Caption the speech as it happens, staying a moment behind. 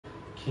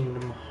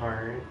Kingdom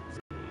Hearts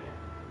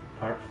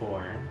Part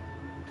 4.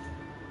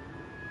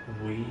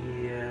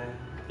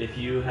 If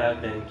you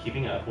have been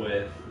keeping up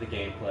with the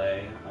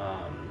gameplay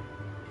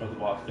or the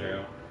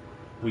walkthrough,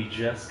 we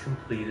just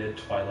completed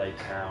Twilight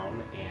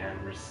Town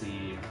and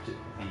received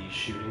the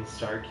Shooting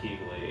Star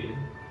Keyblade.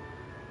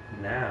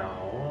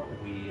 Now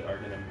we are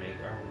going to make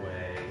our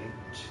way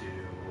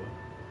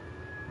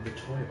to the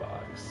toy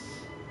box.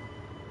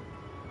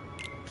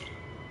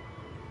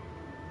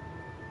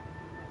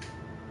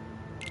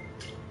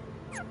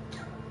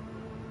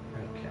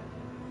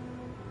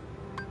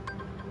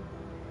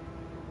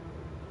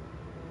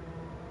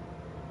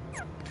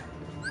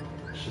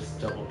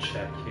 Just double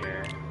check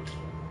here.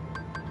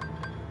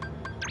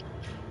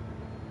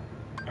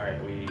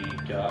 Alright, we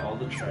got all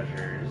the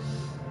treasures.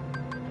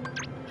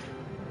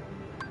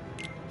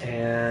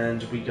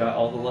 And we got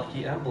all the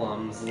lucky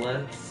emblems.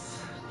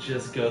 Let's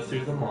just go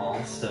through them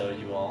all so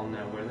you all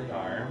know where they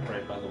are.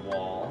 Right by the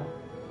wall,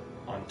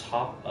 on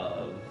top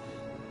of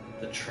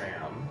the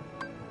tram,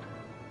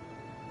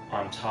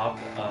 on top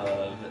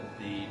of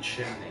the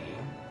chimney,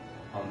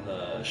 on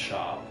the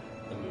shop,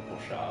 the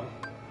Moople shop,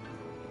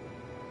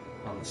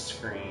 on the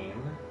screen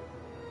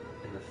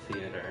in the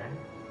theater,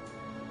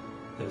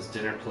 those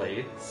dinner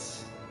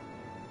plates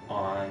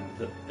on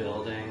the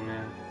building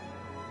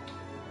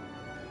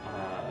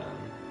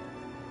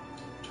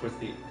towards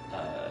the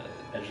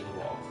edge of the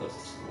wall,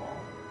 closest to the wall.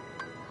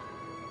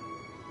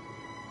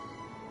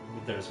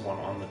 There's one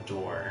on the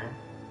door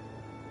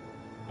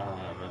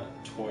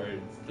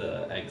towards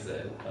the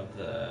exit of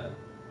the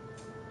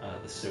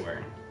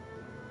sewer.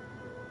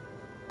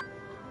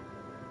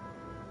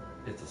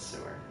 It's a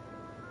sewer.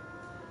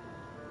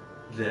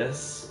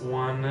 This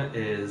one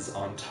is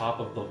on top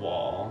of the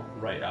wall,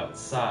 right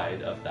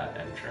outside of that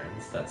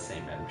entrance, that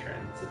same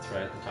entrance. It's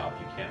right at the top,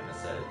 you can't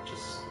miss it.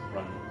 Just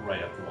run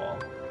right up the wall.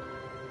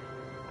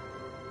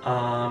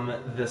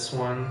 This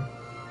one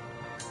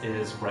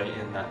is right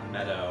in that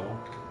meadow,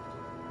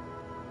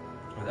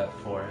 or that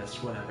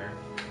forest, whatever,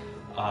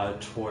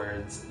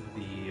 towards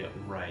the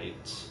right.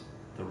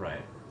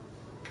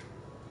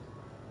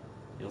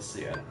 You'll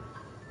see it.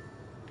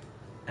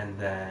 And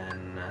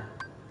then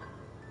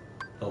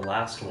the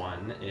last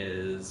one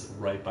is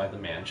right by the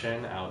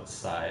mansion,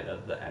 outside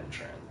of the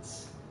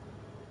entrance,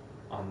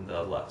 on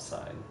the left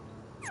side.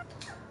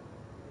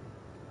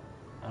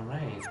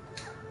 Alright,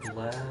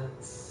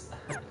 let's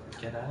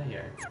get out of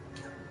here.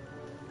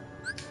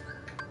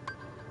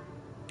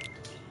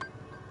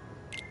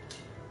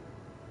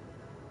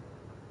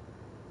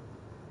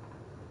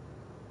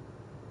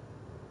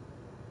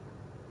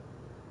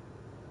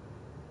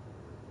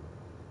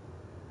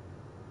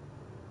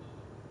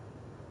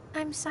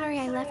 I'm sorry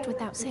I left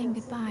without saying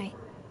goodbye.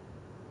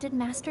 Did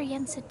Master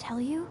Yensid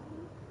tell you?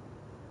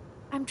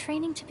 I'm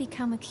training to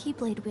become a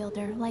Keyblade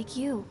wielder like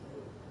you.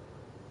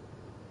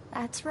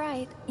 That's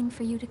right, and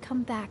for you to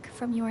come back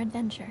from your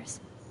adventures.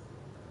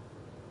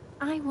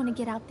 I want to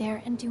get out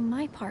there and do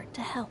my part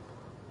to help.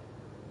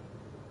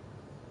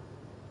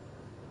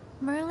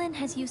 Merlin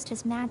has used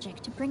his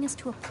magic to bring us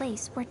to a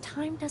place where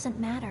time doesn't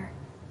matter.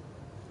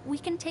 We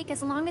can take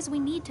as long as we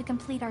need to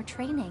complete our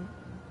training.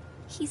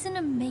 He's an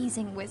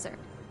amazing wizard.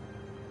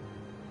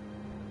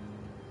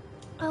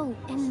 Oh,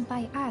 and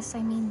by us,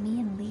 I mean me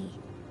and Lee.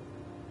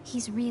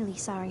 He's really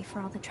sorry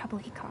for all the trouble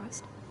he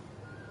caused.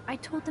 I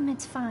told him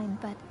it's fine,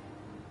 but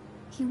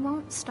he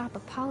won't stop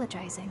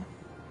apologizing.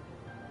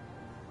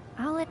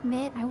 I'll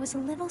admit I was a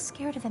little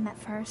scared of him at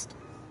first,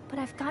 but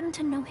I've gotten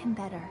to know him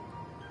better.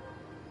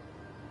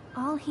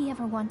 All he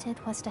ever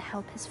wanted was to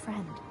help his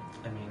friend.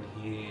 I mean,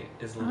 he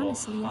is a little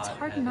Honestly, it's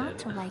hard not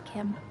to like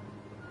him.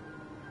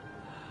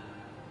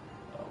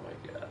 Oh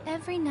my god.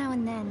 Every now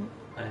and then,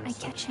 I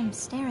catch him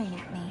staring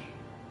at me.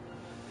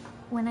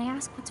 When I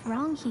ask what's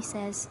wrong, he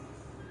says,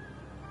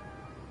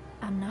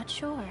 "I'm not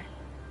sure.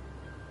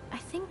 I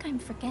think I'm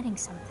forgetting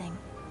something.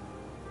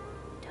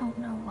 Don't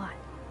know what."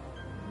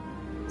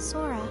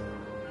 Sora,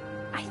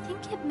 I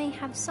think it may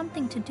have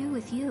something to do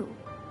with you.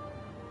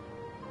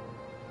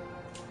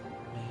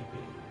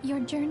 Maybe. Your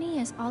journey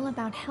is all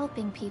about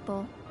helping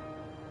people.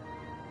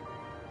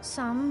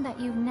 Some that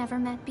you've never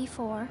met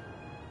before,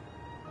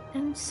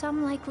 and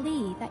some like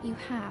Lee that you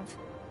have.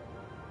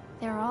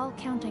 They're all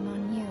counting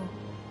on you.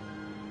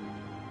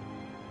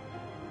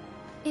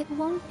 It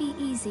won't be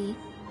easy,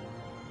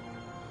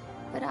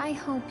 but I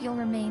hope you'll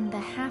remain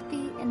the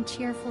happy and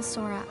cheerful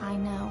Sora I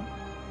know.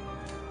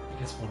 I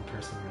guess one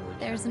person really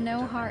There's can make a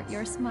no heart difference.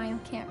 your smile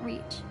can't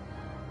reach.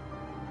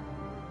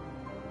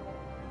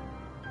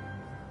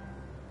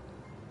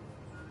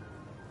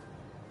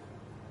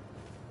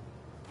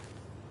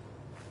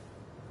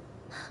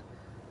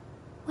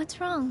 What's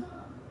wrong?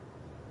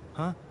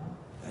 Huh?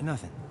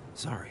 Nothing.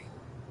 Sorry.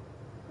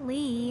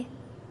 Lee.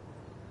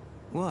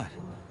 What?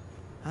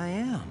 I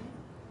am.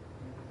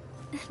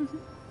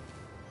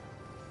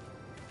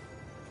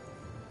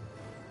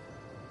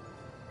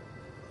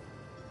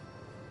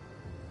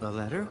 A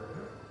letter?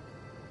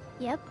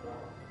 Yep.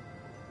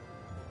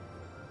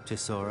 To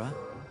Sora?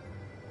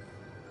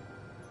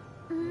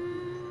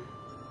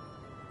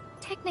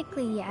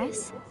 Technically,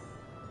 yes.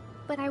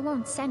 But I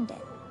won't send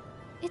it.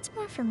 It's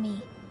more for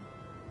me.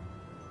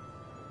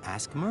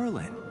 Ask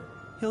Merlin.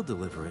 He'll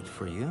deliver it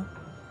for you.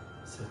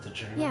 So the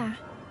journal? Yeah.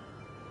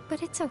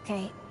 But it's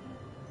okay.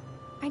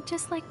 I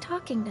just like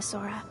talking to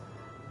Sora.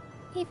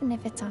 Even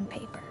if it's on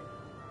paper.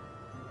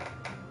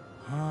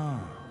 Oh,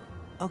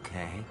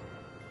 okay.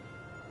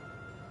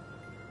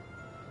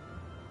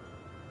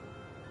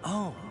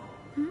 Oh.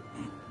 Hmm?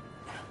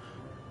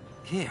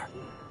 Here.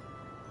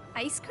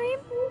 Ice cream?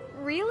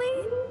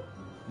 Really?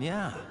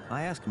 Yeah,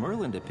 I asked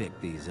Merlin to pick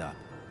these up.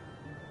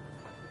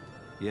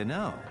 You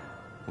know,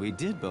 we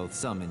did both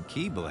summon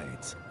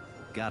Keyblades.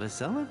 Gotta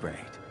celebrate.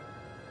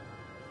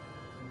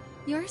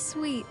 You're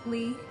sweet,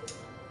 Lee.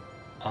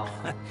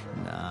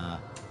 Nah.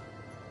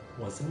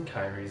 Wasn't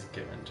Kyrie's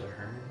given to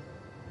her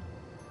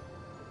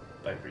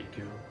by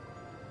Riku?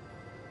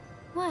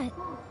 What?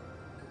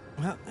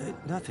 Well,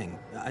 nothing.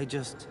 I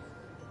just...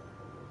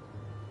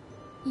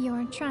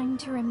 You're trying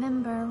to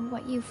remember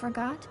what you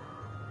forgot?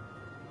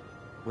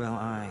 Well,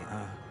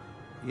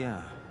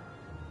 yeah.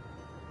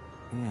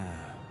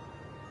 Yeah.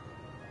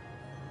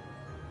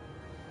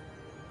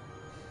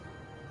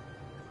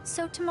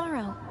 So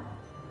tomorrow,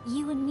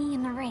 you and me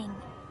in the ring.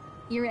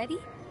 You ready?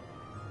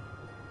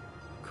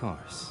 Of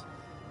course.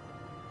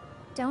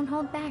 Don't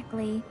hold back,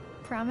 Lee.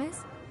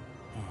 Promise?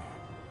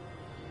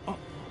 Oh.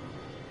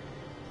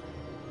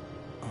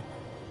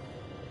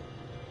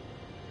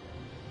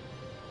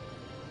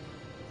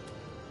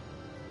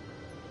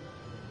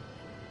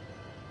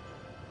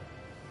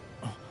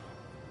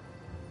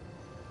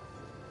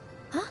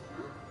 Huh?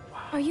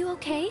 Are you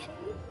okay?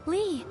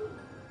 Lee!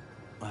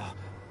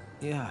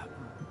 Yeah.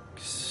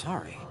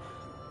 Sorry.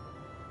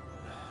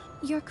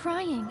 You're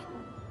crying.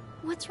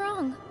 What's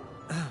wrong?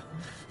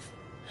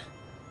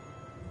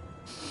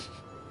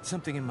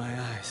 Something in my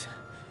eyes.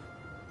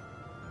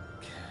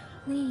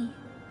 Lee.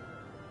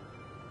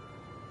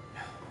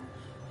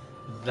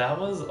 That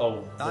was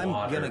a I'm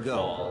gonna go.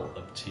 waterfall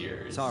of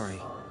tears. Sorry.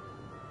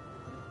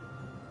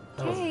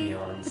 That was Okay,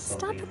 beyond but stop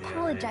something the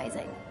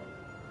apologizing.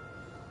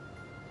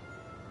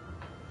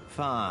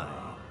 Fine.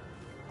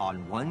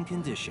 On one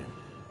condition.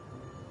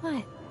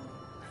 What?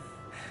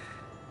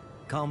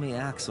 Call me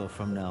Axel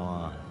from now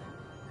on.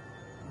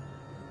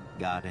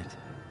 Got it?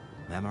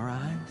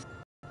 Memorized?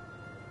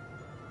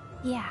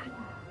 Yeah.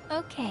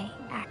 Okay,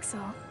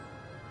 Axel.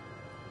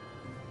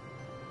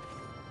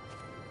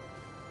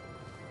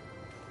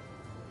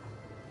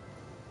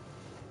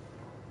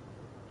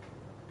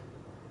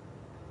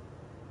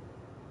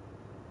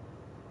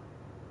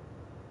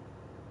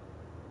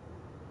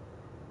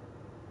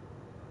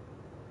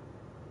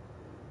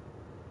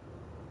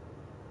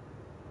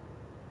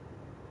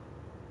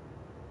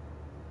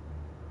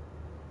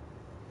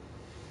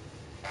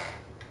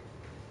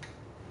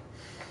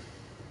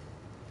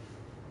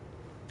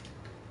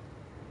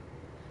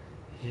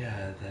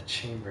 Yeah, that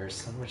chamber,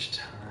 so much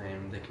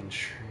time they can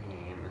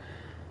train.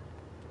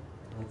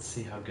 Let's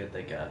see how good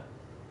they get.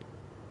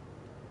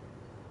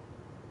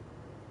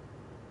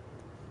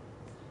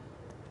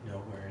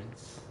 No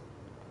words.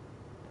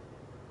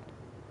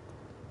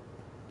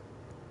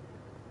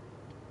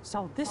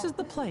 So this is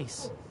the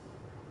place.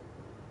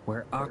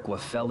 Where Aqua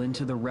fell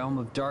into the realm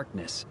of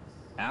darkness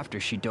after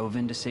she dove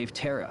in to save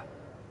Terra.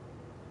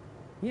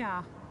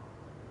 Yeah.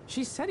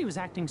 She said he was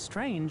acting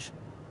strange.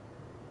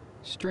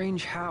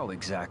 Strange how,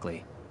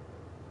 exactly?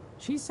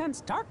 She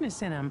sensed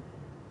darkness in him.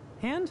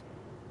 And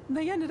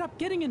they ended up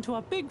getting into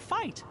a big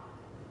fight.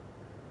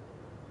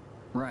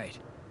 Right.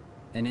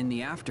 And in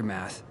the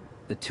aftermath,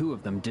 the two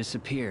of them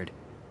disappeared.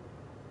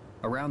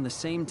 Around the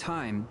same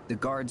time, the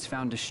guards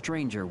found a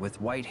stranger with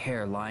white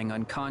hair lying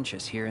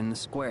unconscious here in the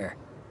square.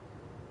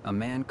 A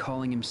man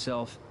calling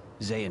himself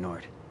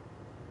Xehanort.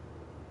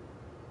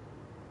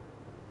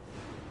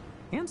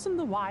 Ansem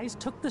the Wise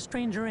took the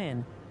stranger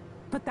in,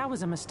 but that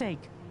was a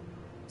mistake.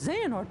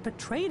 Xehanort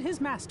betrayed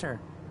his master,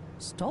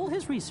 stole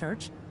his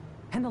research,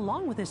 and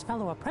along with his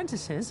fellow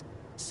apprentices,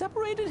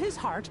 separated his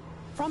heart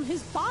from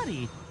his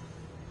body.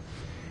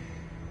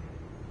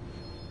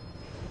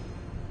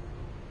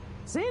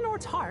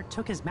 Xehanort's heart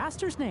took his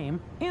master's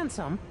name,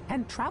 Ansem,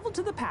 and traveled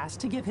to the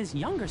past to give his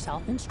younger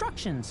self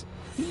instructions.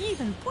 He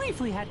even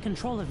briefly had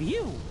control of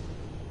you.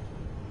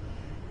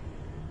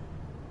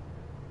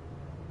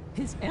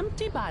 His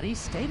empty body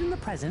stayed in the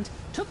present,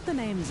 took the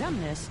name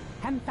Xemnas,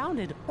 and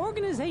founded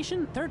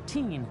Organization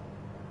 13.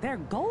 Their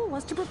goal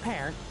was to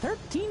prepare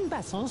 13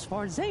 vessels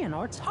for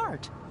Xehanort's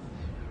heart.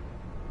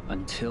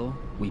 Until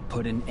we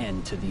put an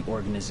end to the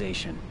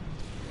organization.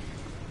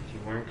 You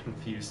weren't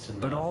confused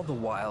enough. But all the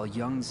while,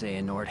 young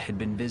Xehanort had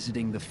been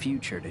visiting the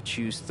future to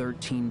choose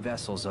 13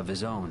 vessels of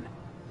his own.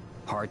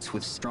 Hearts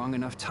with strong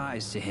enough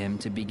ties to him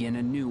to begin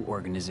a new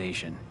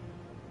organization.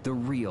 The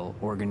real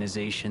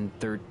Organization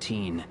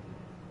 13.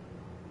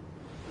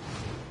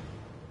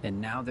 And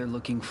now they're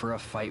looking for a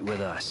fight with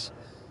us.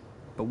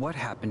 But what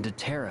happened to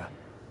Terra?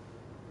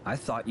 I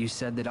thought you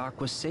said that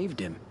Aqua saved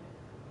him.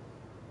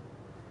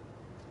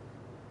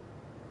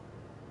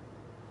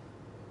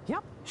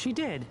 Yep, she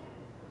did.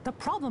 The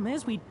problem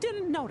is we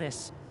didn't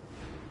notice.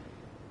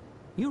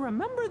 You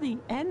remember the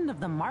end of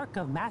the Mark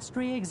of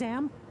Mastery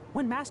exam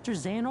when Master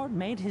Xehanort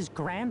made his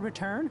grand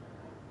return?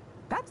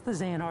 That's the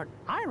Xehanort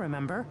I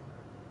remember.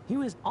 He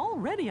was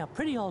already a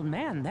pretty old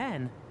man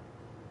then.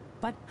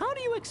 But how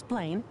do you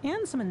explain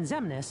Ansem and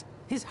Xemnas,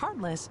 his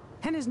Heartless,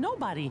 and his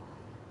Nobody?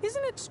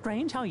 Isn't it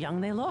strange how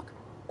young they look?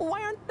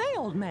 Why aren't they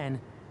old men?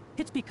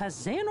 It's because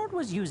Xehanort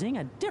was using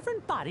a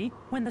different body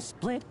when the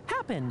split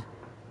happened.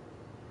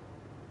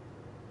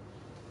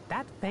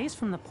 That face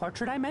from the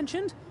portrait I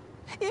mentioned?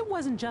 It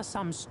wasn't just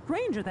some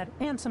stranger that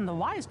Ansem the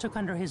Wise took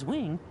under his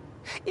wing.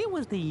 It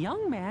was the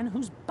young man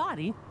whose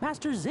body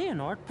Master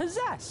Xehanort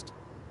possessed.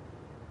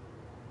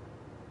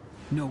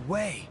 No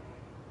way!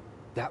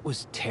 That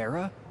was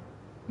Terra?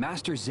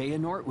 Master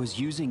Xehanort was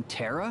using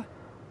Terra?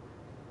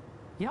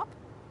 Yup.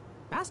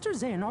 Master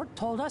Xehanort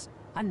told us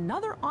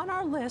another on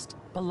our list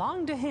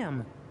belonged to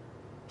him.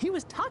 He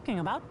was talking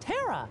about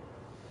Terra.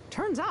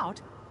 Turns out,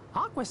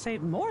 Aqua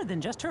saved more than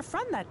just her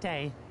friend that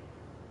day.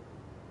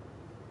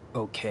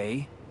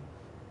 Okay,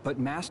 but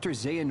Master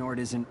Xehanort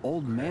is an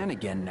old man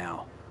again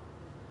now.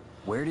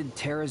 Where did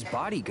Terra's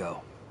body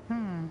go?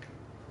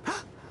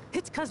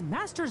 It's 'cause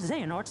Master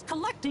Xehanort's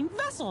collecting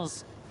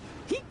vessels.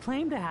 He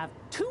claimed to have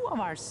 2 of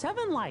our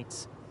 7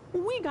 lights.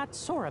 We got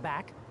Sora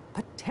back,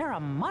 but Terra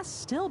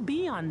must still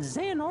be on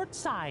Xehanort's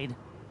side.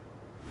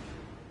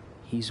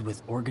 He's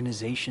with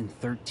Organization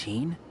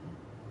 13?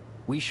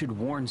 We should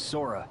warn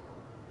Sora.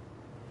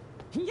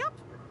 Yup,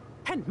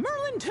 and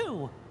Merlin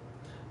too.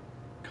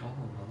 Call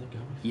him on the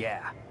gummy.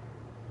 Yeah.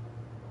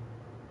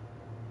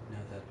 No,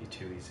 that'd be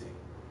too easy.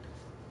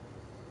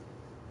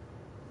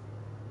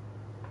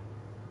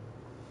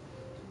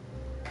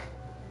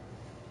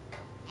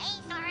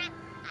 Hey, Sora,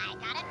 I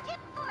got a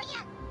tip for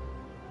you.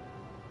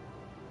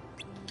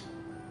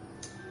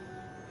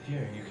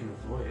 Here, you can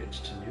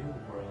voyage to new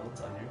worlds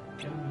on your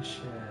gummy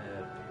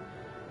ship.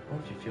 Or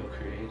if you feel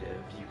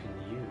creative, you can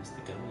use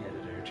the gummy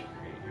editor to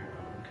create your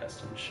own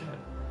custom ship.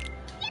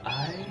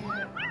 I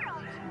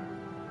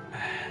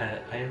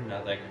am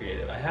not that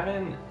creative. I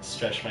haven't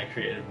stretched my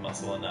creative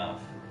muscle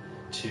enough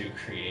to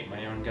create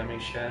my own gummy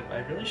ship. I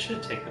really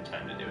should take the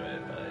time to do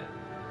it, but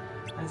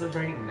as of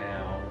right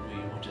now, we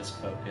will just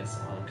focus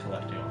on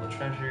collecting all the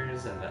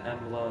treasures and the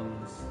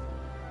emblems.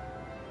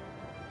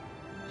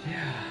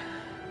 Yeah,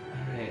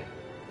 alright.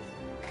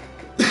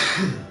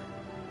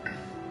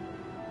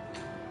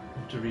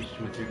 Have to reach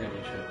with your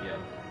gummy ship, yeah.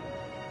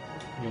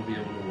 You'll be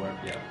able to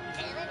warp, yeah.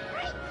 Doing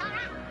great,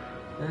 Sora.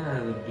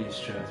 The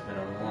bistro has been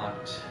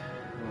unlocked.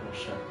 A little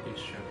shop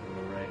bistro from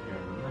the right here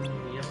on the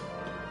menu, yep.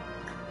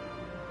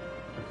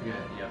 Don't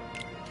forget, yep.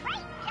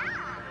 Great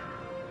job.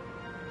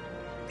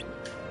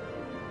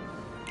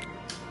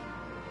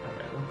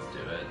 Alright, let's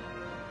do it.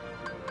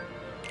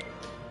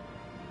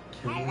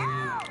 Can we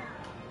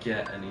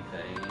get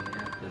anything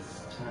at this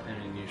time?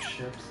 Any new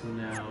ships?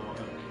 No,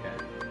 okay.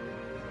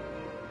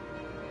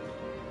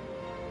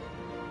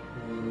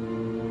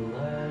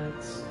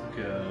 Let's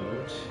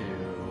go to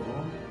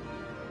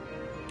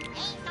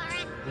Hey,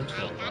 Sora, the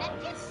toy I got a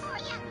tip box. for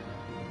you.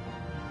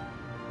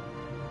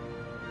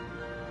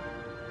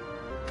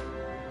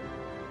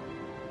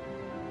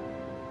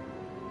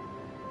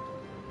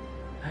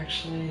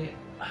 Actually,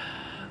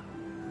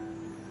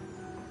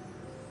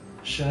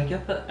 should I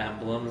get the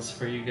emblems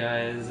for you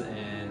guys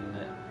in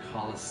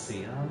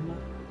Colosseum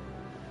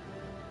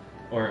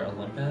or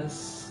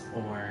Olympus,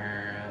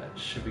 or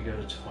should we go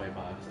to Toy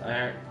Box?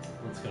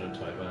 Let's go to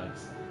Toy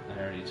Box. I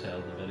already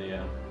tailed the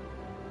video.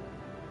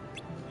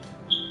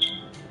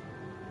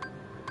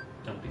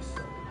 Don't be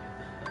silly.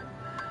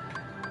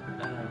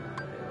 Alright,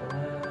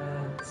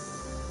 let's...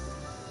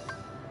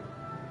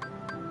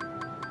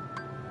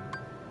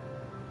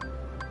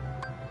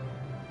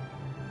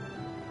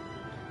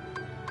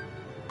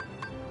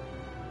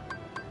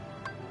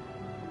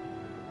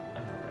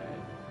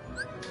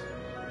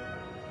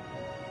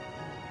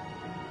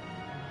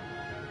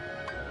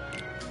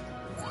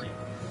 Alright.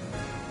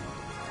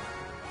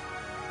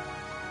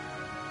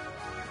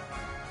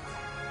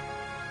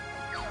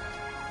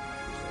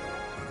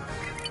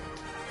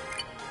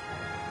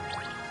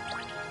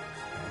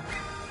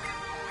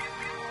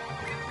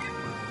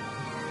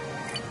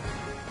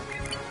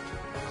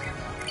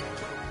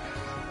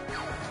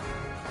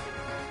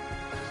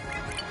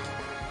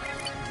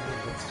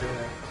 Let's do it.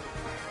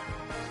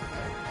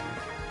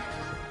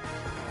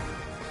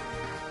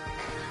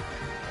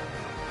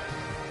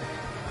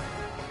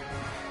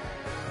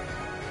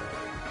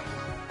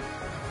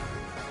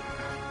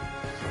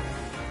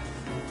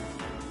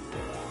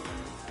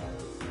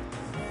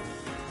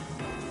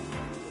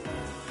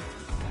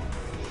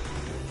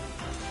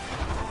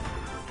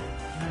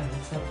 Alright,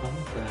 let's have fun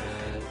with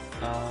it.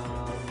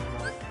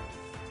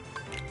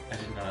 I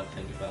did not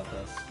think about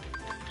this.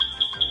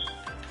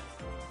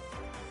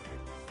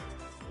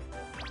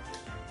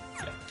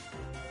 Yeah.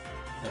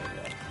 There we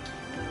go.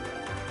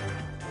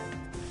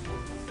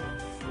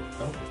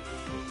 Oh.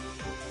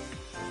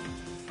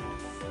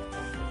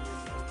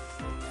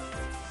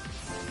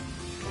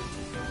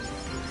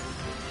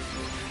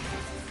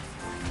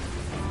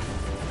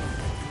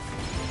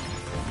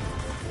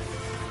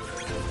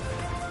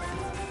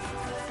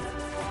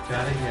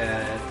 gotta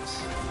get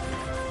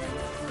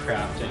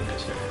crafting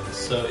materials.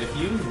 So if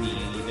you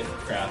need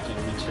crafting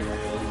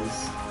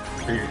materials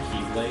for your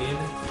Keyblade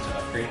to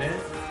upgrade it,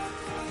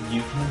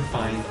 you can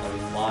find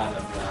a lot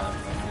of them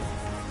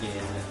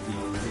in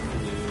these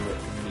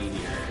blue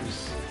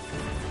meteors,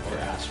 or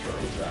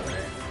asteroids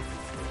rather.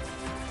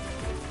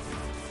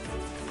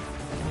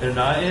 They're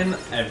not in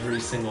every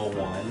single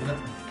one,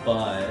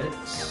 but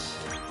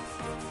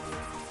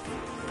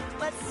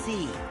let's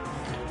see.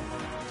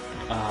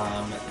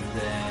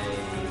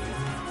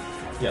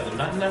 They're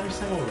not in every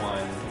single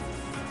one,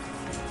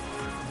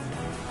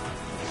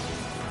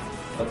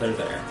 but they're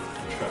there.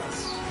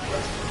 Trust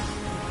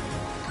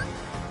me.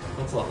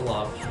 Let's level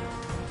up.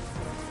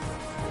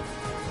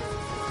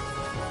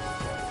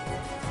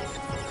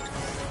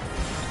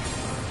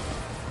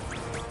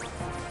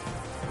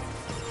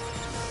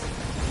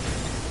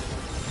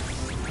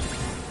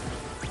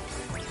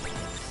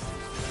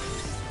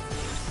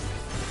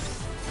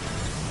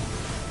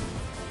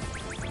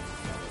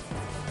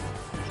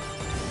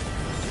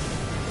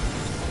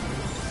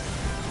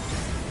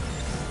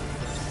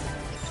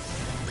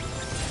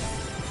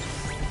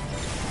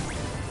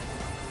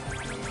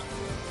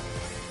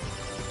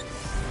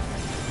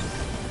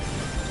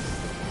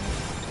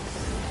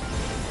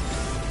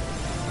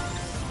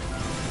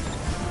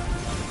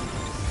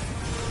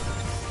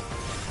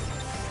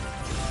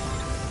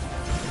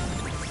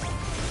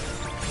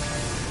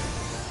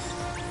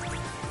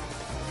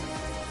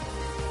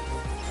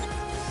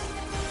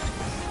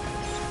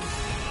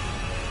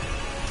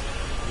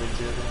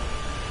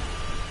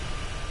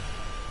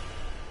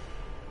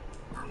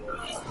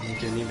 We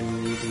didn't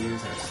even need to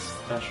use our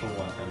special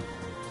weapon.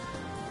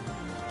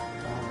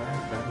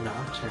 Alright, Red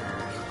Nocturne.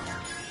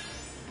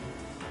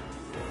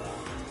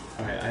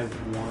 Alright, I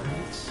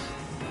want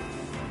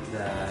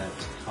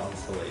that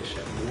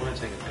constellation. We want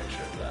to take a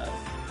picture of that.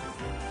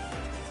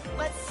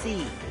 Let's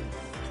see.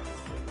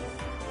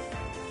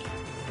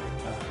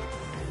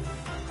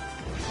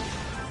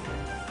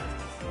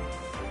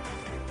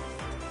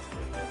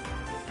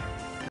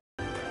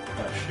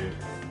 Oh shoot.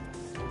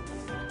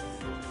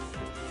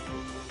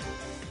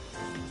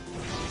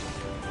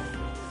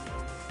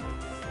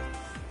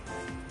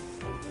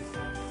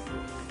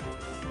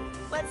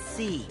 Let's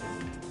see.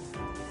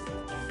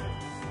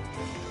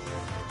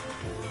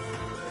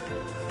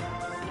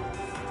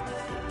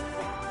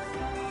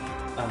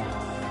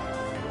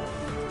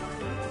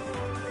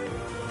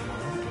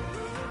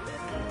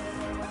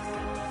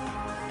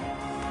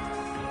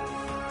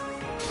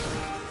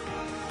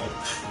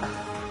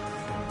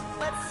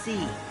 Let's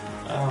see.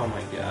 Oh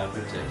my god,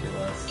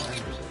 ridiculous. I'm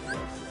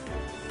ridiculous.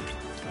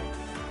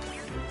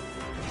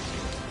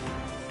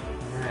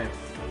 Alright.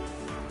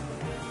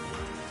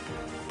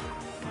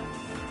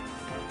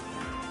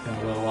 Got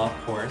a little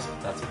off course,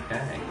 but that's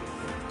okay.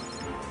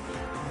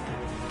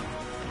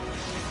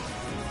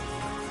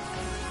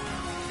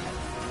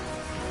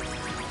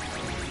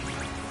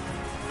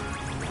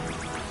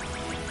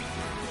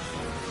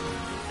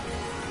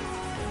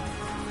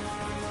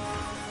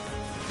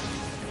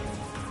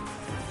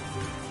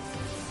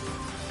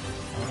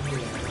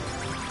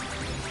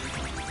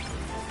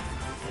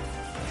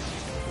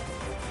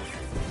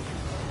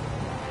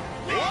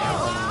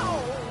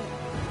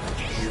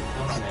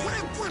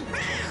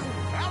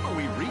 How do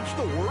we reach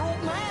the world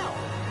now?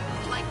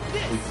 Like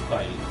this. We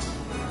fight.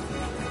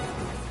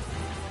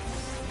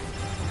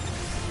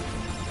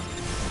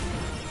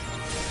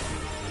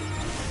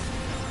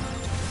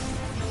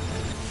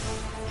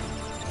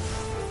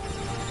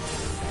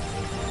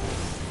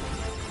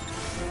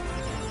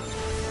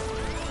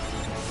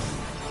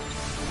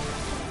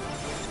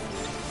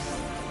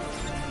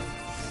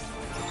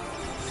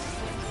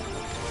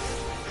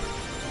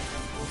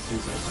 Let's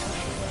use our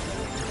special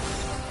weapon.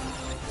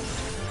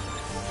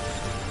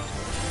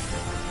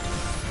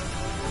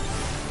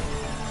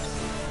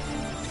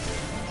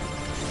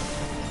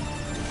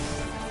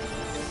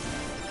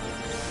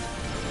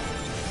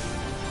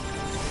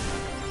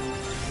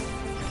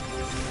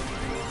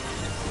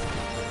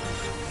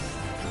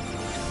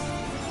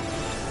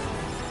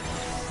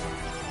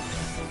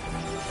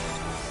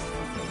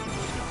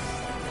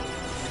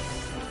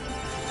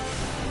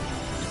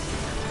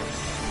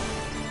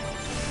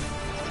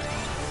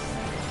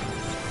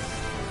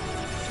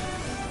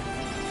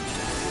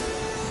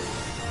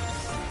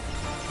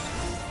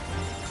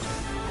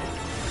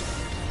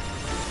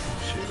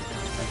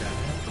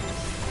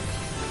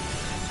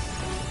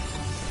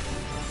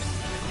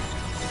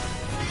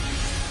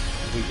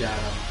 We got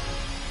him.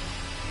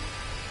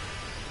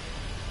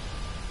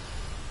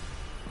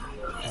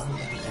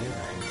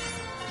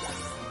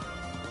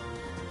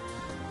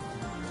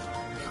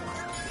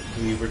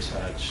 We were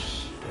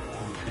touched.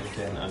 We couldn't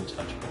get an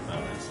untouchable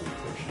bonus,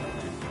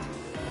 unfortunately.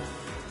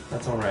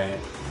 That's alright.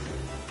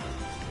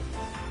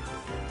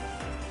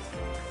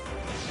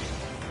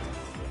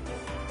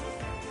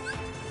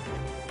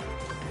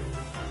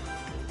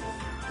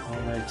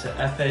 Alright, to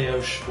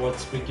FAO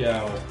Schwarz we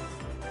go.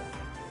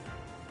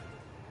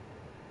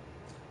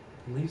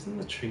 The leaves in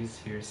the trees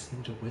here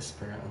seem to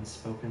whisper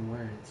unspoken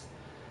words.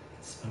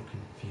 Unspoken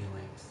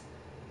feelings.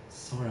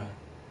 Sora,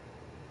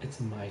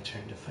 it's my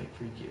turn to fight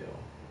for you.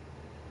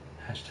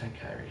 Hashtag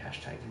Kyrie,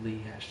 hashtag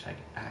Lee, hashtag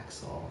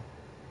Axel,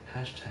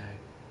 hashtag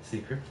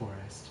Secret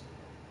Forest,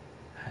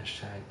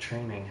 hashtag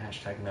training,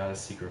 hashtag not a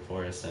secret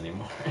forest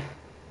anymore.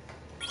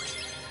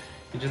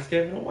 You just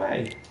gave it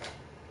away.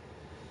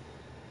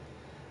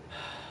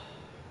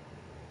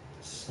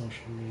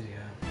 Social media.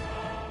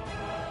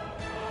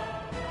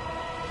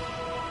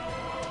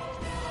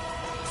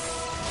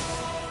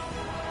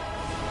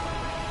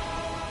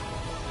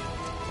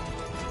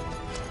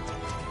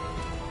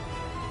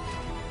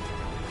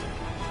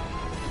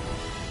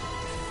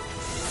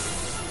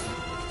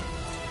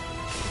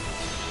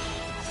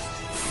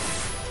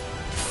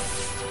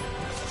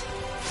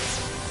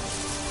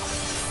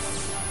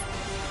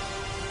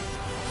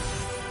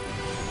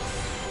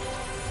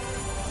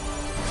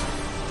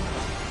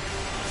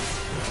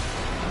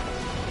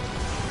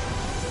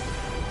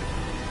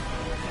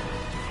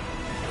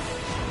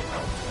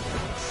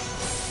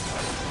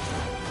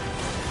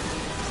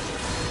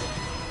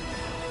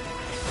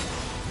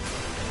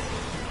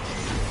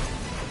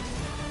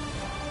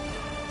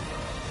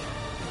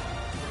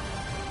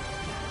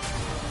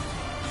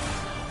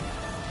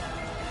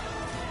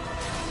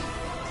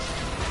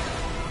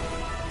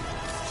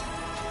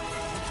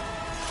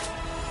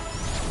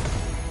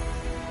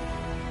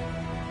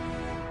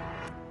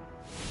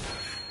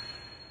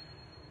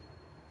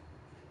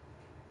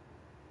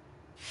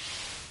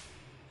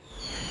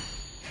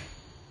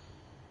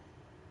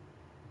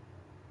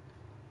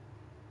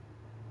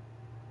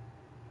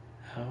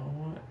 How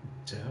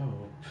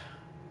dope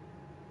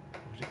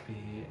would it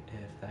be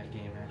if that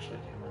game actually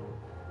came out?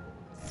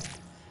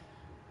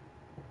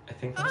 I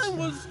think that's I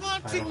was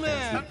watching Final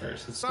that. Fantasy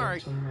Versus Sorry.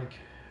 13, I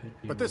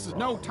could be But this is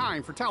no wrong.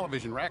 time for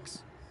television,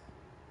 Rex.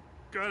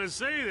 Gotta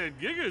say, that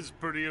Giga's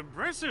pretty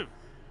impressive.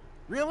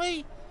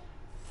 Really?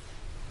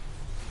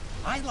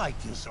 I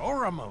like his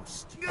aura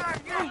most.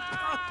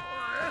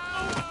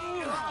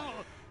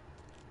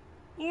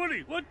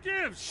 Woody, what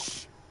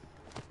gives?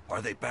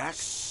 Are they back?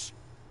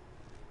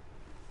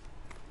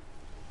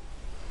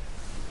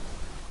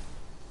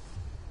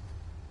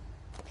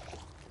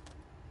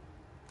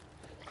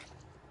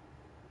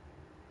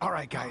 All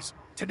right, guys.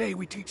 Today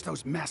we teach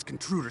those masked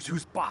intruders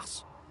who's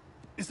boss.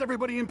 Is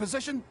everybody in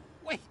position?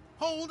 Wait,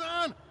 hold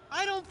on.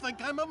 I don't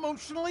think I'm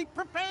emotionally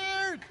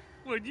prepared.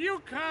 Would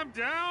you calm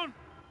down?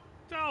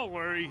 Don't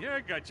worry,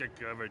 I got you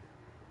covered.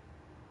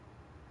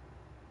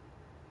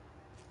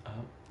 Oh,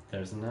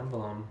 there's an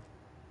emblem.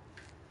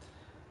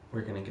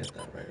 We're gonna get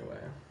that right away.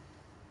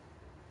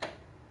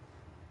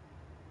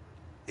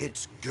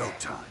 It's go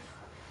time.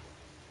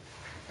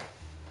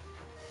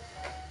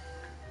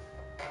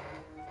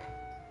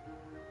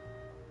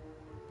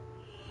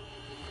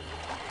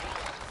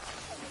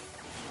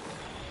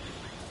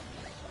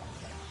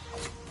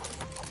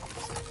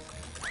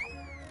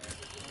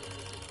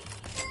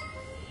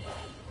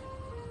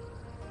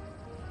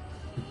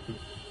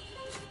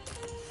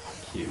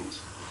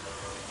 Cute.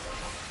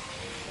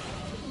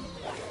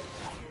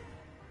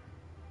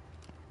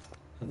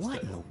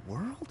 What in the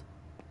world?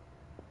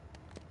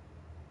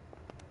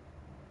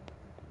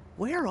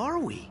 Where are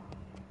we?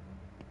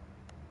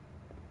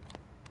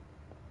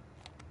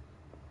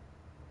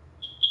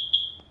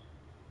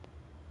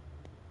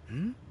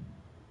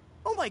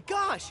 Oh my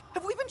gosh!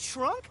 Have we been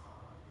shrunk?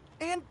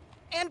 And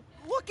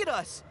look at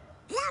us!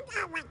 You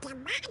know what the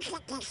magic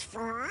is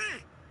for.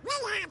 We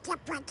have to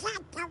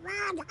protect the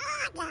world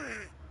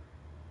order.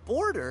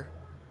 Border?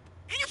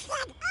 I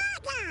said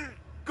order.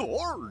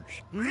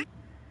 Gorge!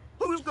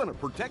 Who's gonna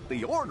protect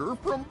the order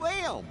from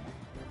them?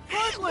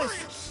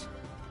 Heartless!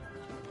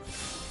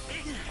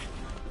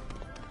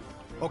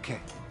 Okay,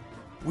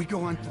 we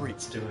go on Yeah, three.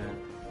 let's do it.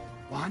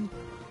 1,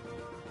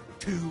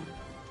 2.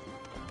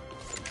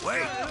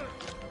 Wait!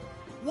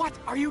 What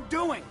are you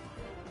doing?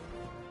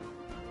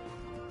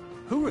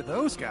 Who are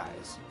those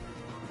guys?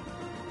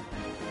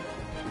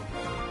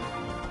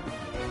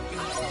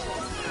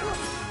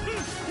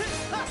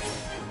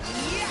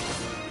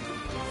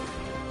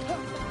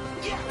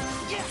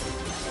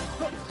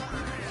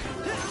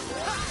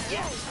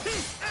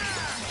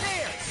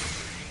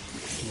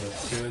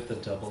 Let's do it, the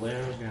double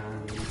arrow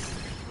guns.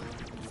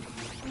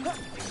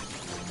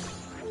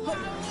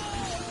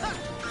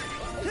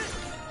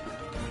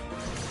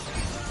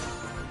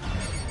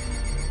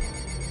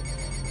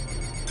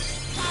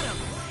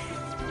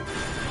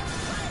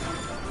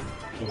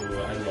 Ooh,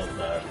 I love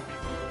that.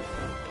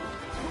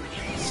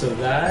 So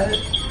that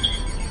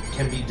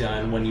can be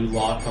done when you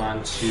lock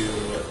onto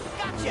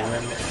one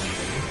enemy.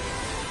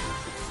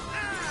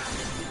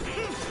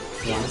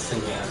 One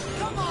single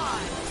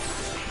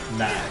enemy.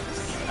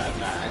 Max. At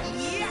max.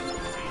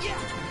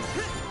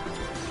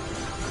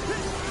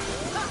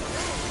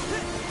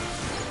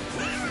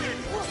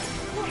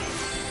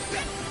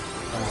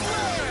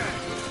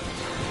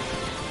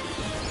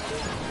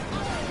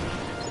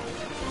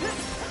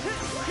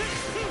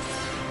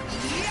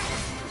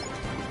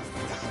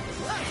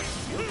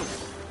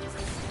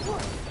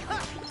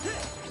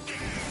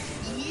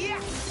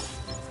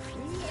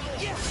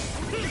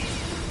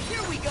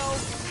 Here we go!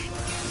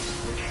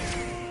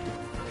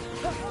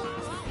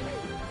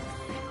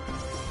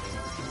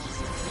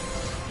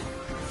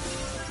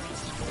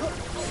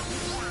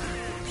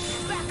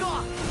 Back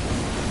off!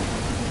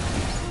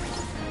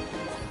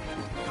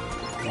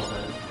 Well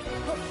then.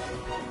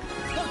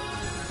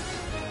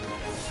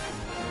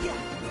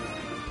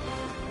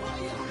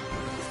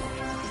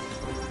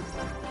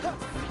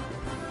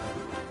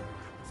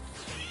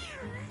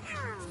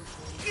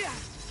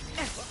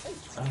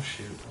 Oh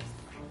shoot.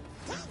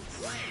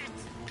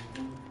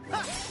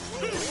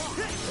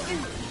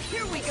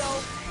 Here we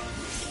go!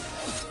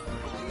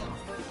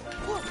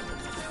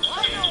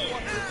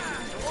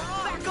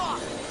 Back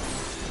off!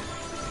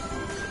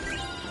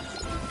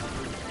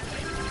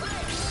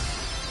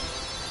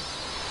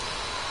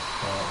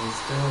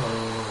 Let's go.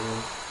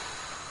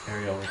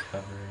 Aerial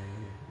recovery.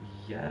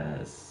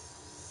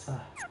 Yes.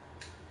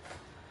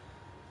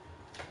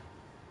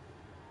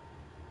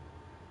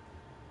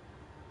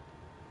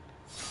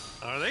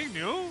 Are they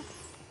new?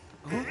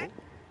 Huh?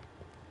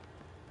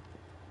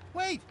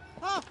 Wait!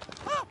 Oh,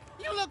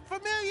 you look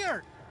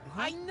familiar!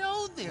 I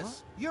know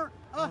this! You're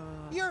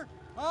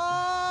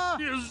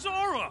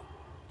Zora!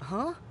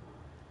 Huh?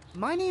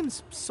 My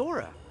name's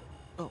Sora.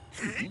 Oh.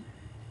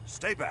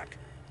 Stay back.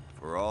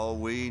 For all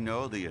we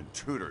know, the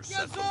intruders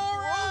set them.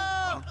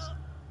 Zora!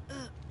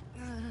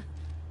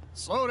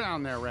 Slow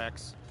down there,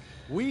 Rex.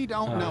 We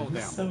don't know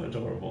them. So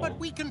adorable. But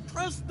we can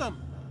trust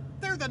them.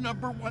 They're the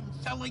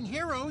 #1 selling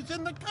heroes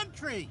in the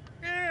country.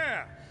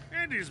 Yeah,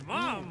 Andy's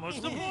mom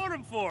must have bought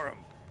him for him.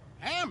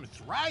 Ham's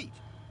right.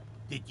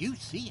 Did you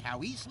see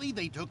how easily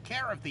they took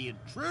care of the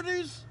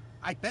intruders?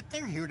 I bet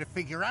they're here to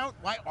figure out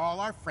why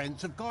all our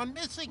friends have gone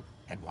missing,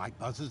 and why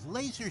Buzz's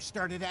laser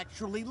started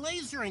actually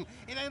lasering,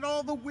 and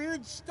all the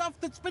weird stuff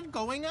that's been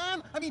going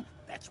on. I mean,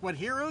 that's what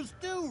heroes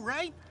do,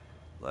 right?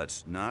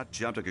 Let's not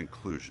jump to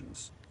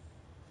conclusions.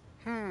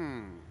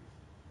 Gotta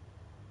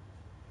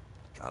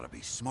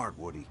be smart,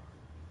 Woody.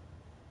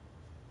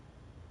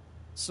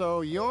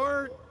 So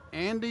you're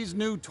Andy's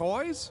new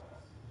toys?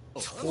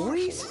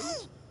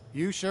 Toys?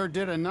 You sure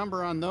did a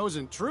number on those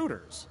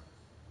intruders.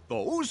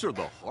 Those are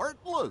the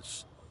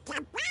Heartless.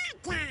 The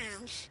bad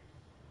guys.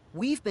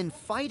 We've been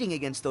fighting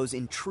against those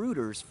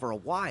intruders for a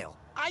while.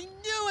 I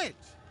knew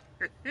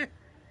it!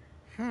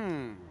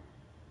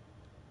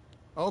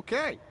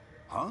 Okay.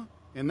 Huh?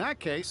 In that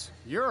case,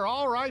 you're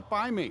all right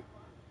by me.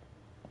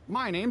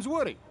 My name's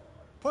Woody.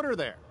 Put her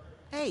there.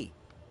 Hey,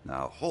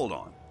 Now, hold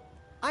on.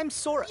 I'm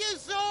Sora.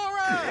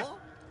 Zora!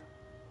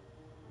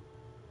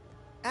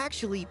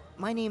 Actually,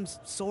 my name's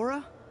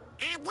Sora.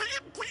 And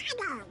I'm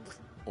Donald.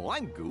 Oh,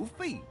 I'm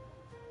Goofy.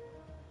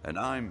 And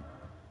I'm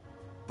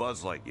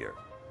Buzz Lightyear.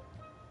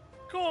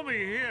 Call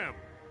me him.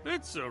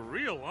 It's a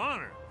real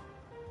honor.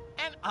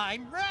 And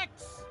I'm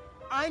Rex.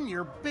 I'm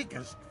your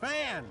biggest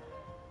fan.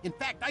 In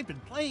fact, I've been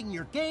playing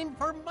your game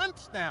for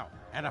months now,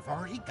 and I've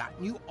already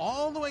gotten you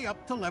all the way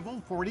up to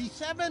level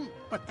 47.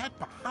 But that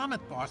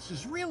Bahamut boss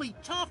is really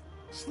tough.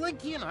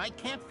 Slinky and I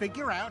can't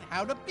figure out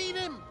how to beat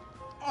him.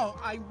 Oh,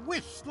 I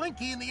wish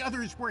Slinky and the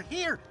others were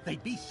here.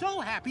 They'd be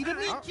so happy to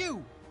meet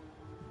you.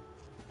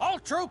 All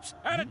troops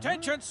at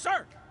attention,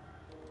 sir!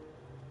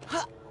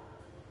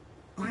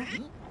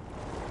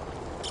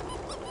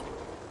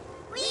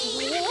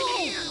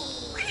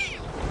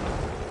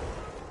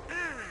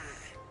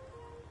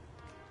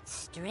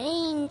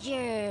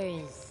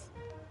 Strangers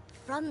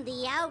from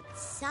the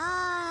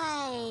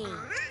outside.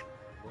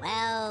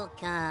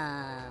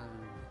 Welcome.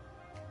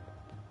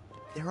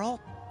 They're all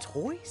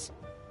toys?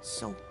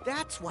 So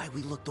that's why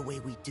we look the way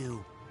we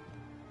do.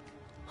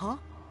 Huh?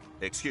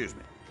 Excuse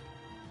me.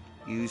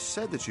 You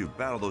said that you've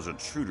battled those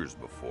intruders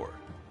before.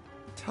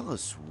 Tell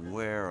us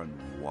where and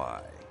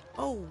why.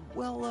 Oh,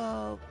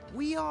 well,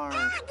 we are...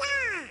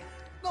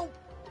 No.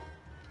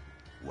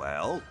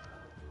 Well,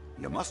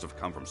 you must have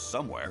come from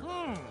somewhere.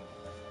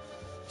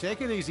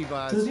 Take it easy,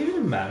 Buzz. Does it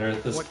even matter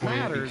at this What point?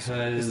 matters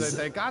because is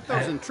that they got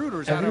those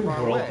intruders out of our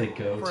every world way they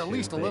go for at to,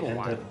 least a they little end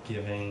while. up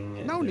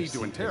giving No their need to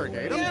secret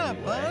interrogate away 'em. Yeah,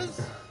 anyway.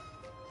 Buzz.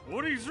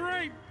 Woody's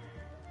right.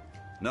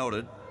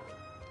 Noted.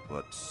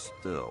 But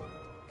still.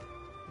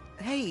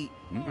 Hey,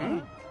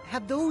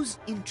 have those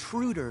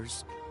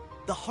intruders,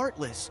 the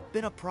Heartless,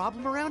 been a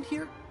problem around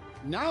here?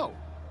 No,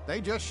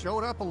 they just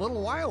showed up a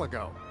little while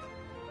ago.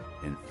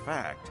 In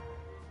fact,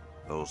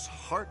 those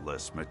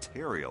Heartless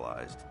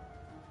materialized.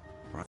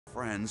 Brought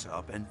friends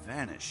up and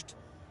vanished.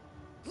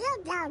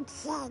 You don't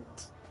think.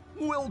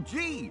 Well,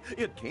 gee,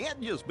 it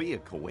can't just be a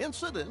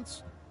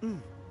coincidence.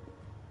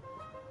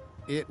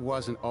 It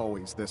wasn't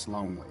always this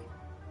lonely.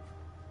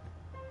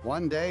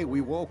 One day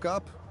we woke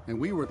up and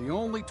we were the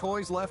only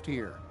toys left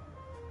here.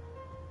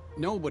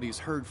 Nobody's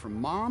heard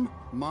from Mom,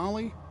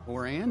 Molly,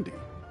 or Andy.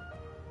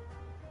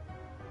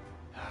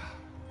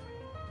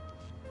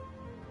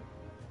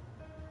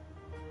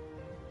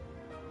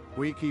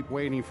 We keep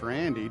waiting for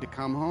Andy to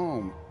come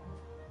home.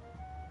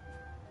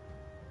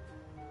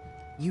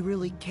 You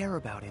really care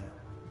about him.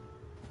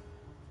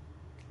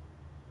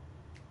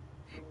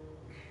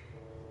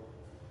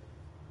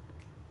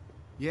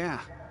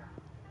 Yeah.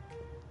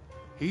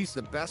 He's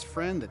the best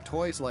friend that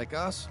toys like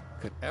us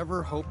could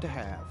ever hope to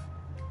have.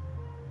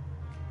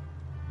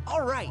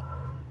 All right,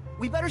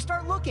 we better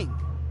start looking.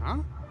 Huh?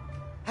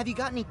 Have you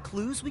got any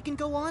clues we can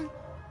go on?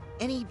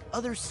 Any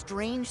other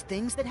strange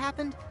things that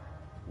happened?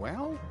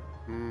 Well,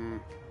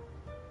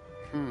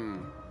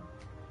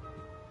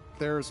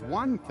 There's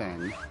one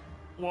thing.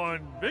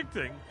 One big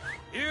thing.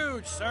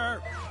 Huge,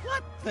 sir.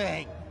 What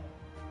thing?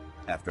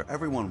 After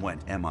everyone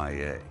went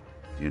MIA,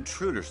 the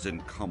intruders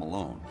didn't come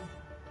alone.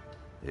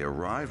 They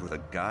arrived with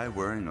a guy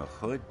wearing a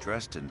hood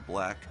dressed in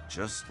black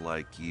just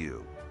like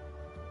you.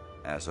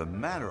 As a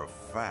matter of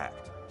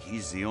fact,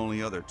 he's the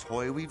only other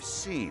toy we've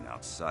seen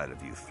outside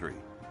of you three.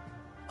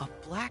 A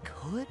black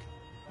hood?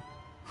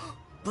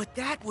 But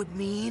that would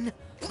mean...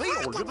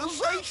 The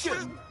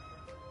organization!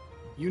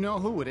 You know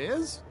who it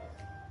is?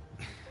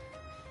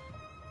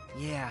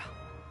 Yeah,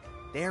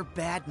 they're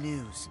bad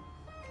news.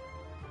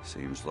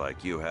 Seems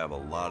like you have a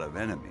lot of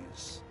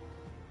enemies.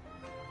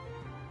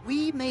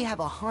 We may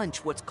have a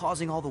hunch what's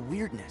causing all the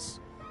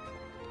weirdness.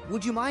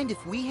 Would you mind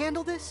if we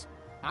handle this?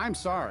 I'm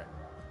sorry,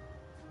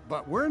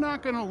 but we're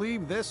not gonna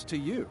leave this to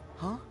you.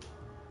 Huh?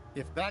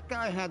 If that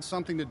guy had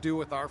something to do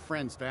with our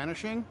friends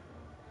vanishing,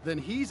 then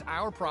he's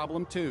our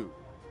problem too.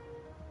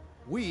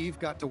 We've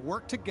got to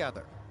work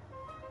together.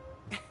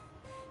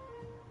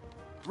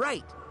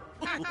 Right.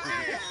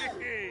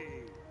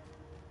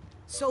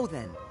 So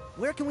then,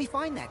 where can we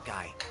find that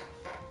guy?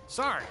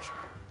 Sarge,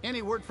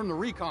 any word from the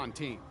recon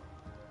team?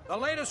 The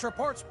latest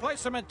reports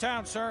place him in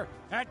town, sir,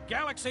 at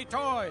Galaxy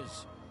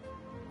Toys.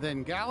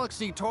 Then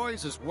Galaxy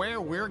Toys is where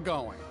we're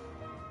going.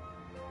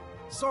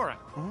 Sora,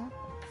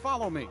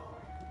 follow me.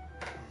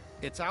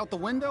 It's out the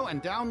window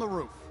and down the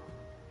roof.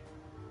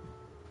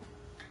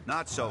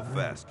 Not so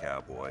fast,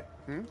 cowboy.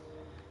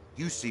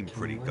 You seem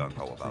pretty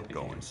gung-ho about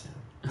going.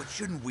 But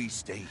shouldn't we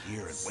stay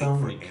here and So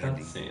wait many for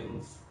Andy?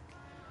 cutscenes.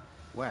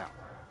 Well,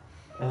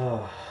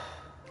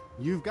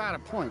 you've got a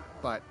point,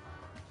 but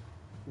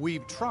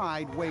we've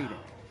tried waiting.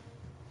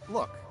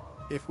 Look,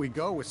 if we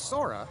go with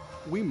Sora,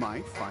 we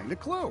might find a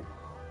clue.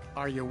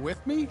 Are you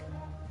with me,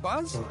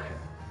 Buzz? Okay.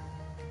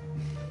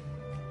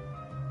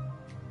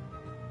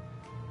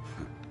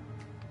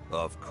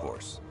 Of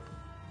course.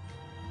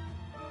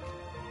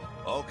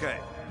 Okay,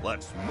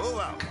 let's move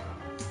out.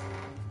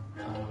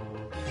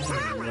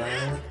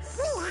 Let's...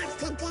 We have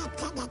to get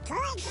to the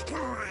toy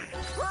store.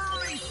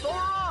 Hurry,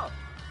 Sora!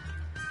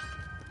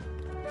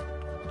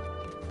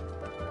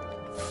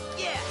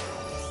 Yeah!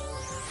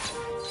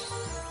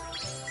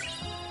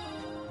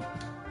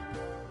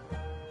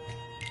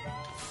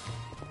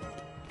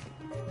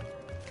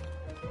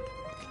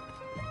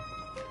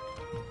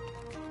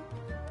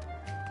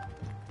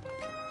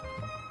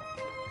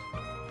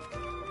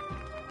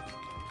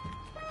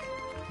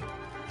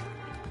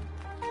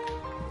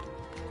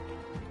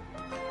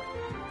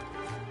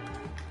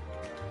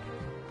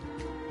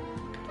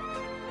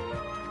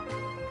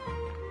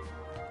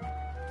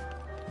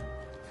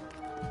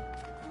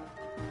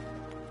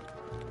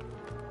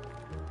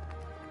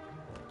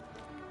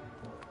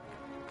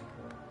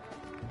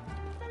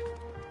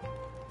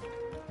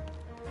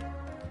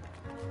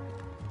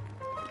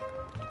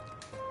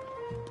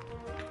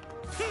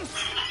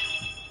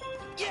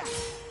 Yeah!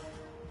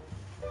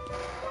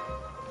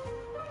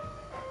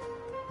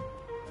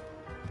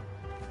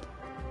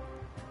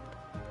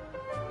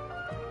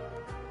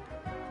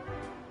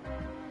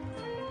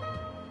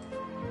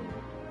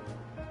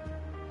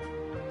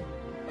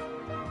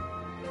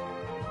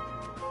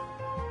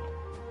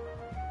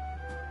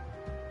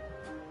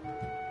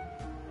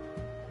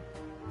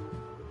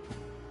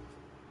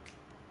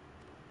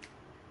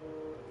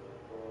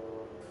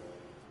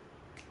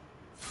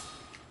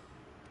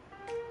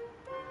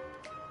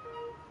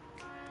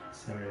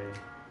 Sorry.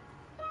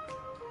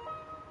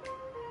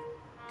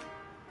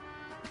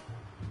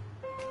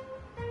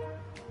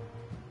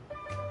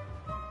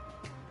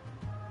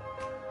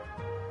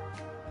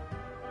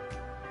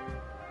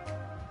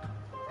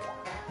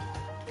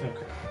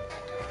 Okay.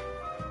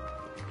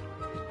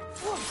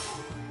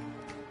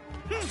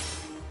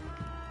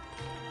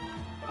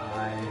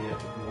 I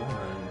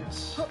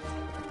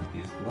want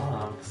these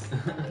blocks.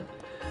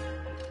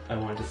 I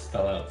want to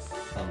spell out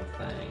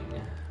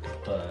something,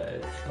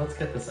 but let's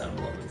get this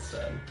emblem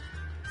instead.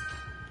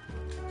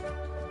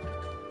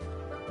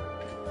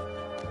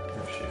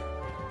 Oh shoot.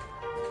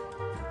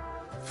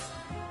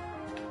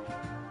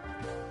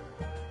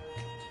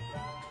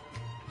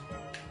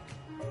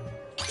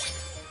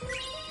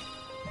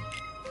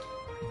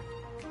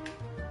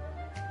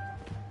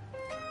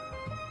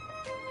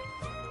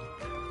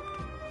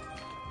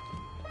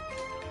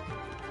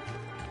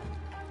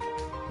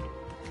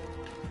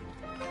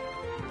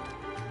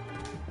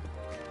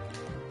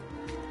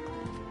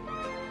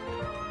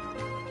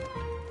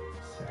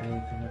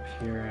 Anything up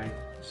here?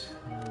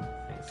 I don't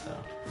think so.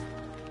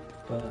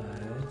 But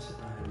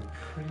I'm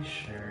pretty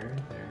sure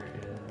there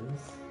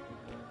is.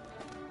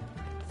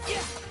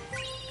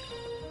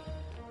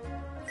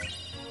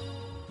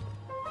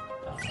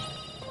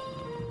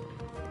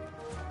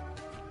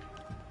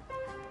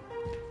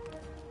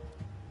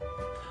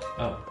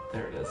 Oh,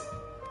 there it is.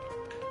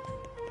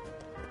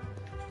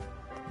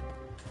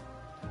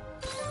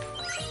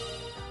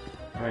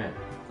 Alright,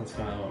 let's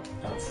go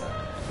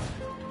outside.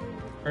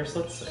 First,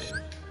 let's save.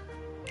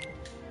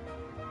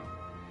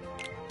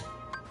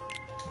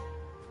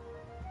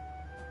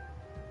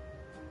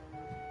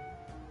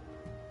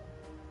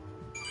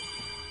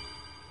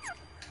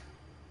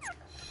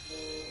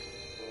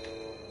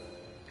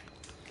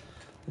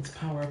 Let's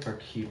power up our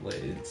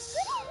keyblades.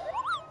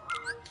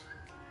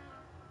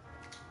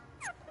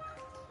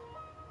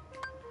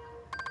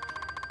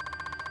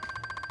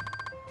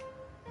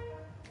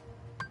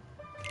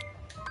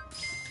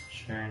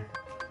 Sure.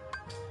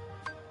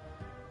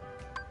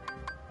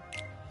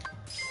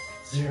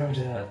 0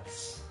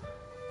 deaths.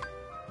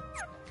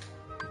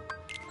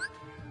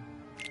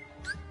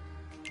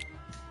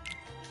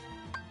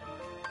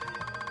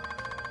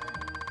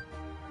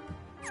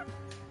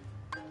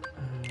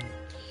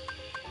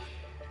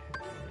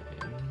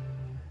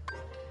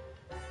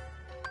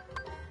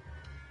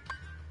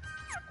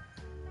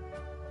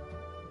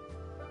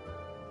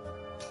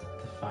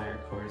 Fire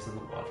cores and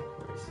the water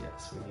cores.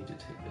 Yes, we need to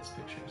take those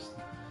pictures.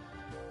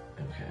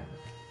 Okay.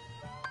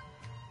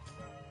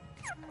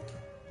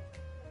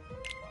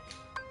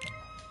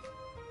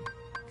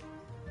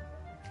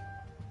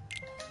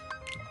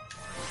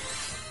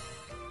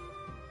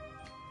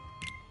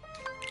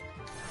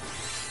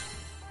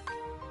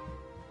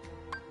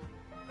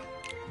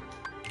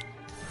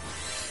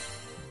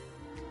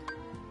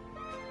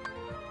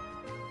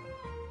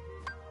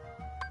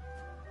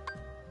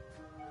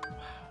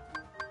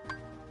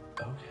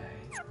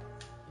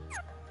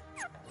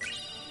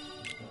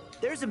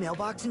 There's a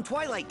mailbox in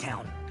Twilight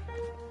Town.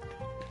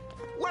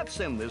 Let's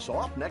send this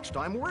off next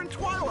time we're in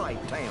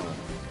Twilight Town.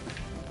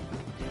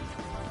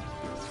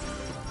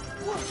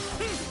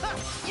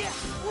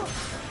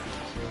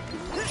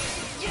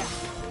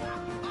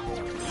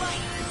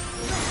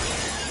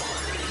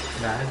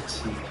 Mad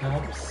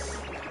teacups.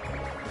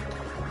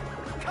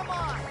 Come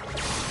on!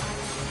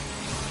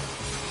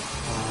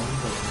 On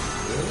the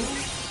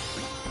roof?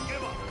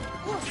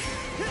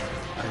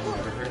 I've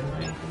never heard of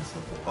anything so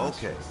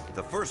Okay,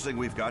 the first thing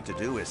we've got to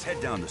do is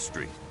head down the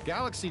street.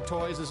 Galaxy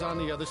Toys is on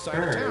the other side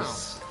of town.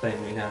 First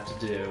thing we have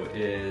to do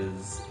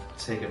is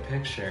take a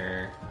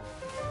picture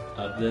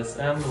of this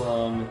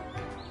emblem.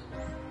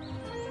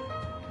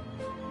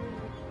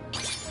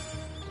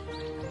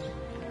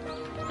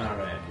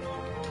 Alright.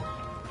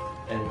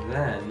 And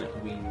then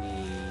we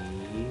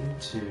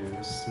need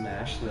to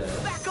smash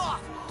this. Back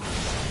off!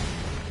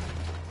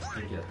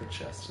 And get the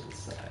chest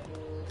inside.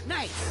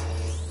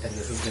 Nice! And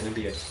this is going to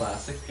be a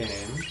classic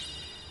game.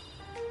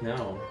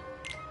 No,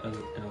 an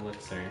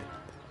elixir.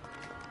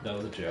 That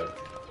was a joke.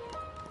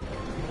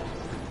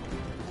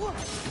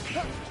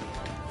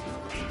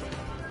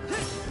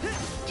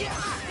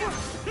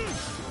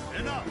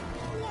 Enough!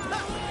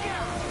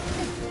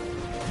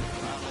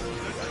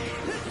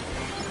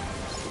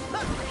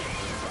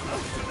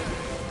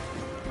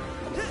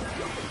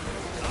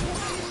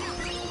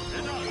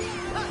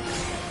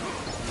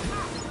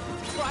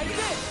 Try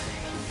this!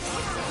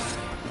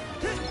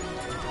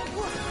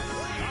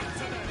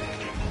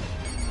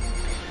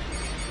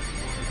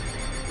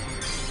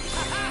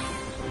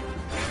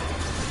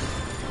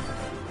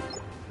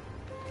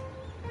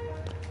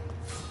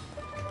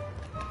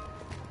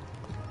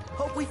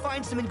 Hope we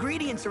find some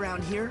ingredients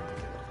around here.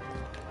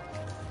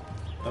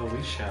 Oh,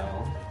 we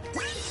shall.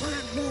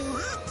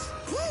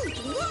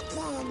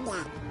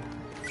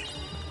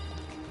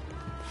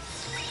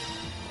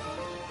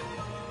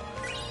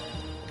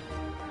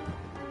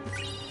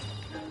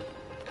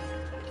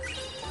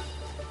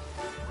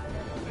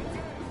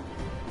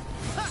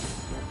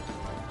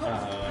 Oh,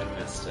 I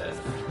missed it.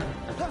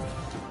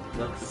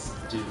 Let's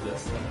do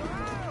this then.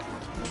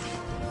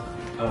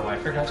 Oh, I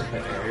forgot to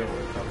put aerial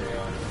recovery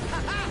on.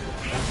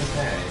 That's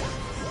okay.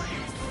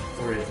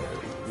 Or is it?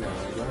 No,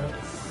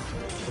 let's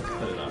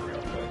put it on real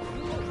quick.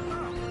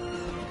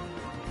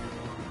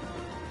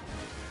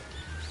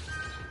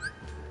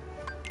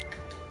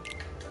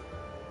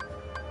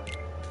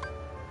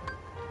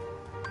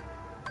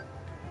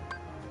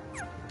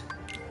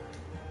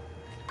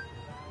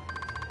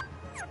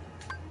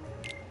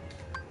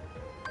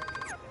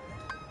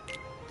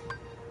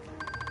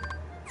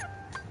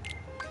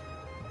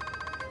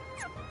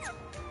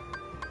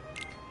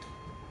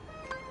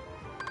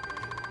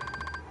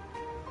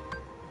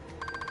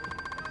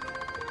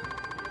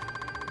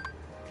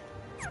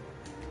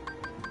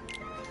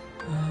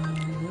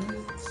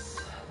 Let's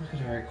look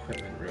at our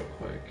equipment real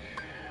quick.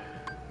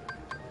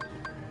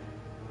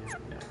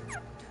 No.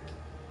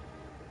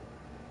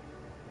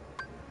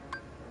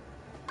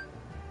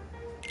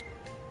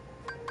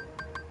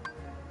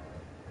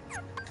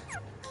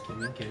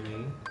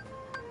 Gimme.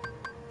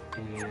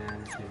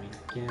 And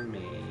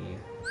gimme.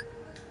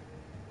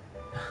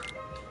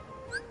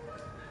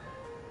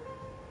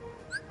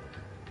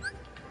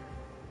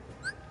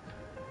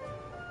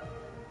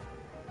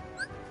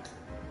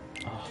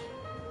 Oh.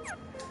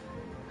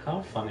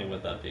 How funny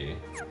would that be?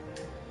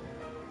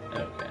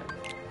 Okay.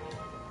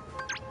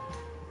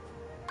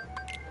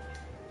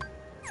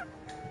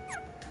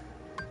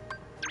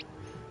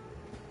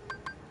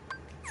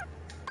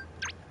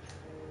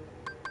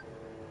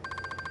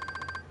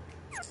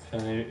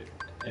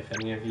 If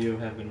any of you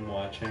have been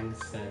watching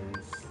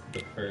since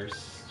the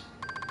first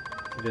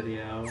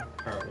video,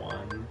 part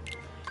 1,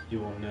 you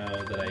will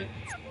know that I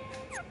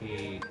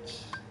hate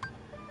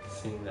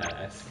seeing that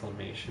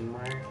exclamation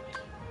mark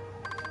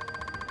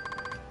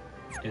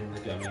in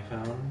the gummy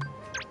phone,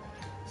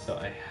 so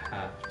I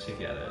have to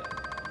get it.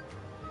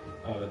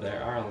 Oh,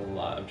 there are a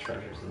lot of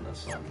treasures in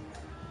this one.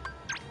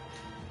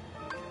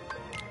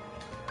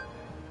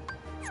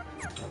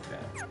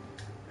 Okay.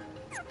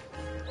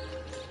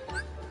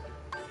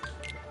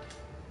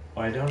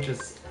 Oh, I don't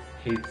just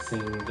hate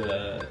seeing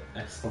the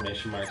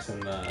exclamation marks in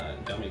the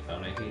gummy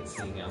phone, I hate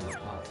seeing it on the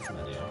pause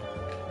menu.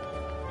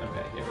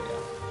 Okay, here we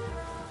go.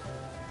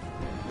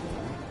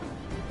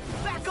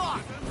 Back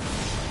off!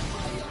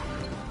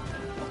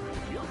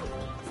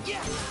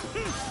 Yeah!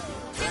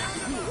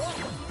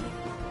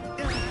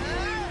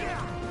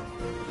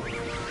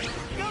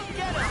 Go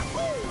get him!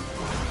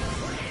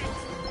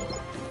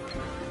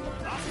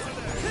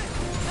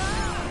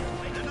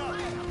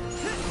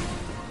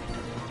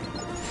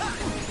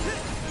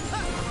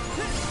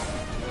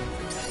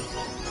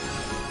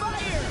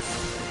 Fire!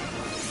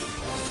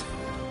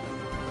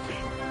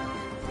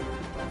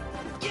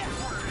 Yeah!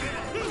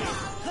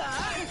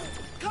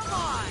 Come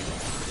on!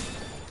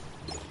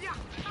 Yeah!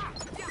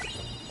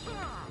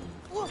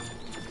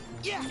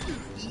 Yeah!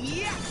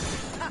 Yeah!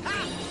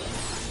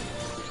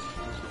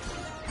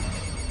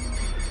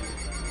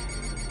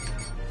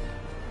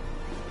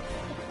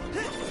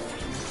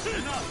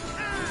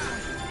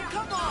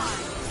 Come on!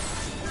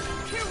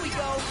 Here we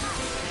go!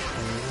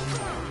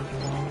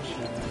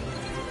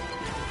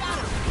 Got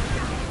him!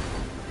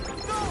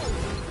 Go!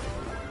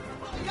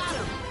 Got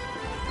him!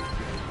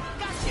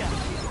 Gotcha!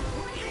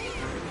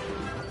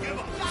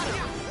 Got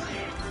him!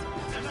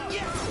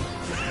 Yeah!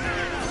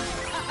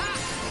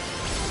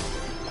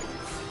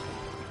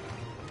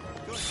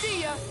 See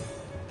ya!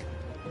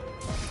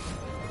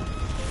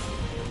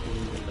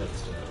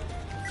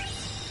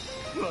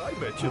 I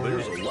bet you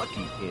there's a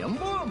lucky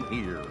emblem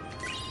here.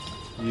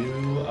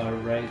 You are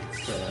right,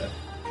 sir.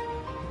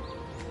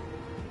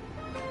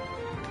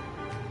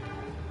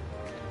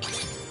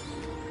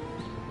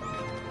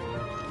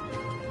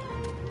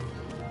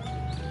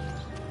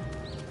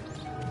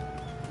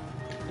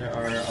 There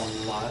are a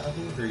lot of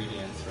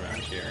ingredients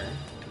around here.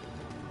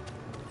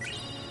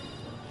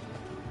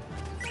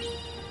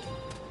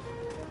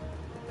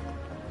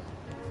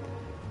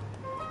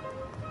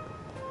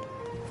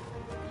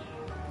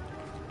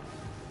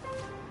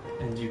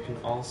 And you can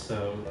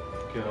also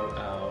go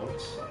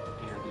out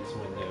Andy's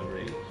window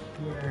right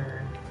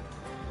here.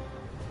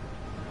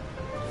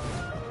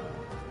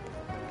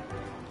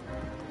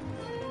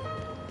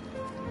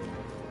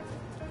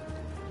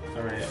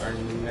 Alright, our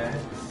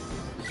next...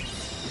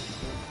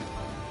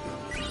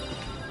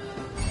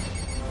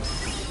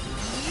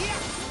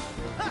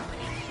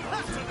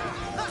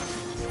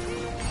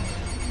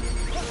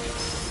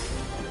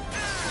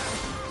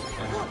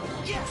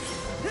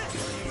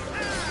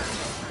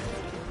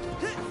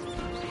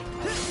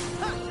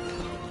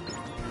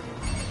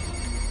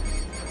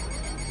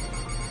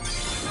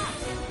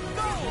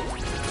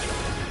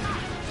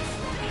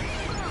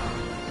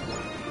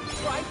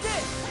 Try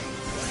this!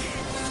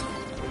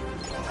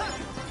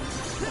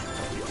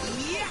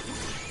 Yeah!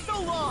 So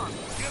long!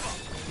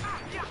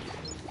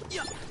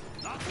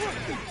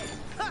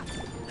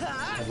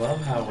 I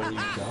love how when you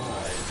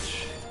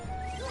dodge,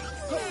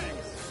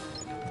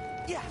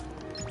 Yeah!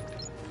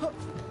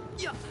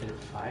 it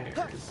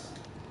fires.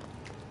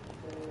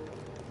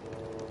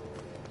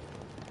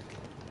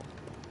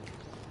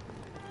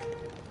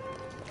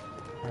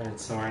 Alright,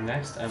 so our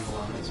next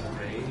emblem is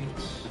right.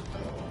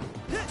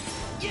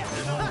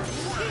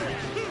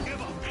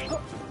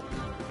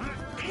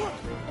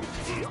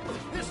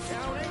 This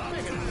town ain't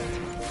big enough.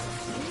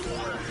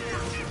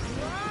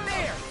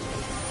 There!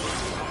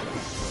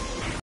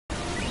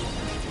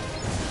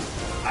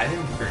 I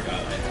didn't forget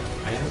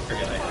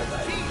I had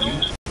that.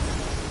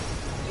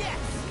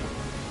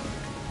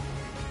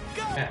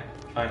 Okay,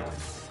 finally.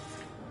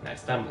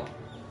 Next emblem.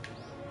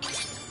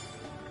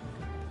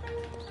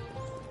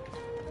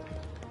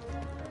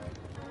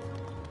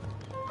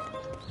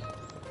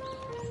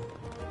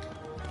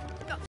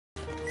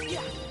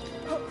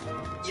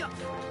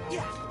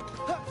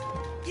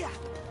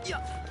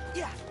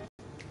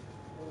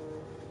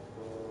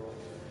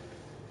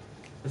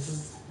 This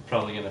is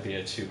probably going to be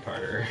a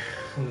two-parter.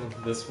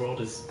 This world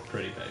is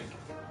pretty big.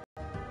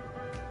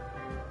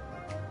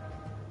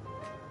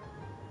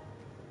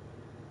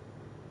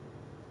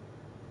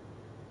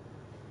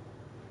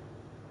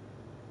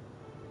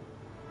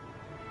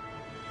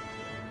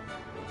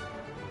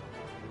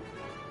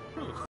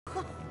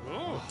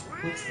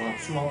 Looks a lot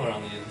smaller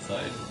on the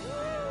inside.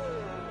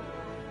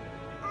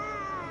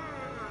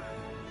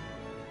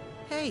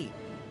 Hey,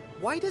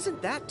 why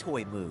doesn't that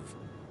toy move?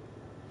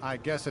 I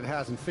guess it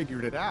hasn't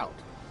figured it out.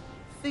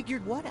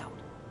 Figured what out?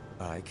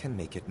 I can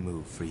make it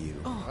move for you.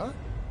 Huh?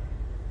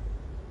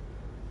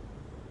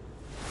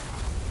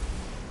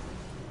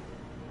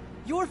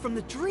 You're from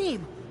the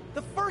dream!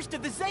 The first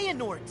of the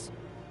Xehanorts!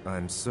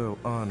 I'm so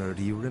honored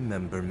you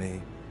remember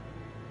me.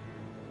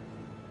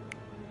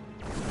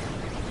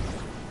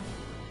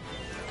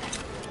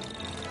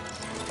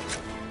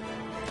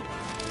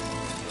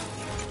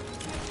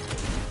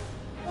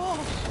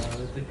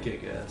 The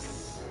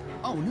Gigas.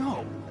 Oh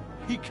no!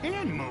 He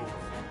can move!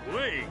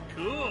 Way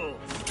cool!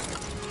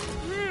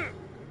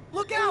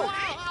 Look out!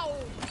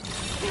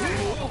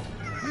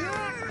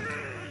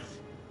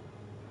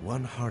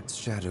 One heart's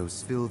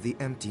shadows fill the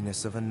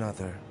emptiness of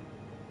another.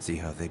 See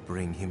how they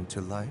bring him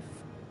to life?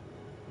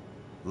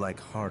 Like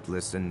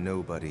heartless and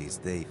nobodies,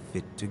 they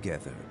fit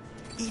together.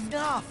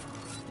 Enough!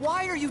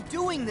 Why are you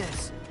doing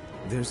this?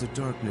 There's a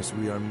darkness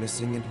we are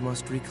missing and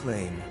must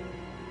reclaim.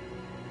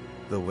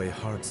 The way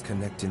hearts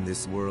connect in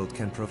this world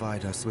can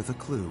provide us with a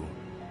clue.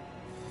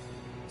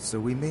 So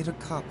we made a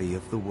copy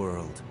of the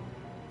world,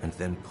 and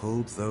then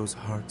pulled those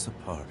hearts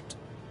apart.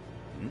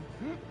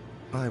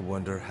 I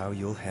wonder how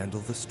you'll handle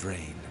the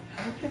strain.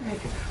 How can I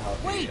make a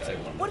copy? Wait!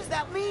 What does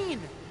that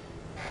mean?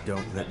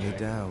 Don't let me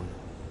down.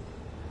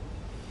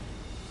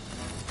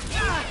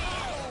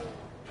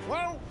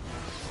 Whoa!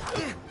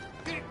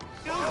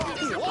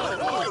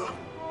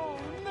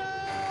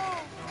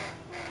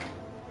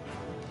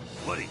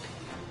 Woody,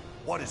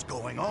 what is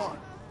going on?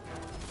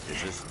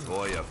 Is this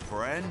toy a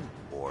friend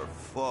or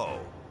foe?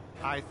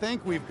 I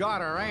think we've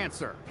got our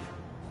answer.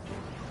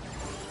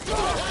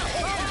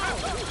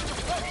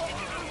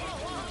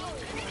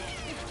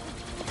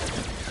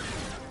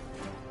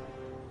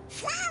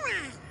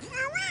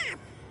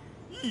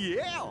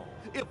 Yeah!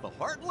 If the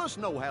Heartless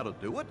know how to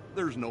do it,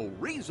 there's no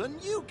reason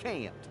you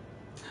can't.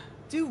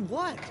 Do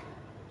what?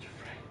 You're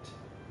right.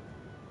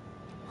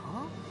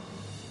 Huh?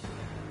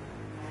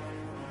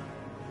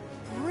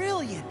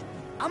 Brilliant!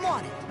 I'm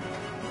on it!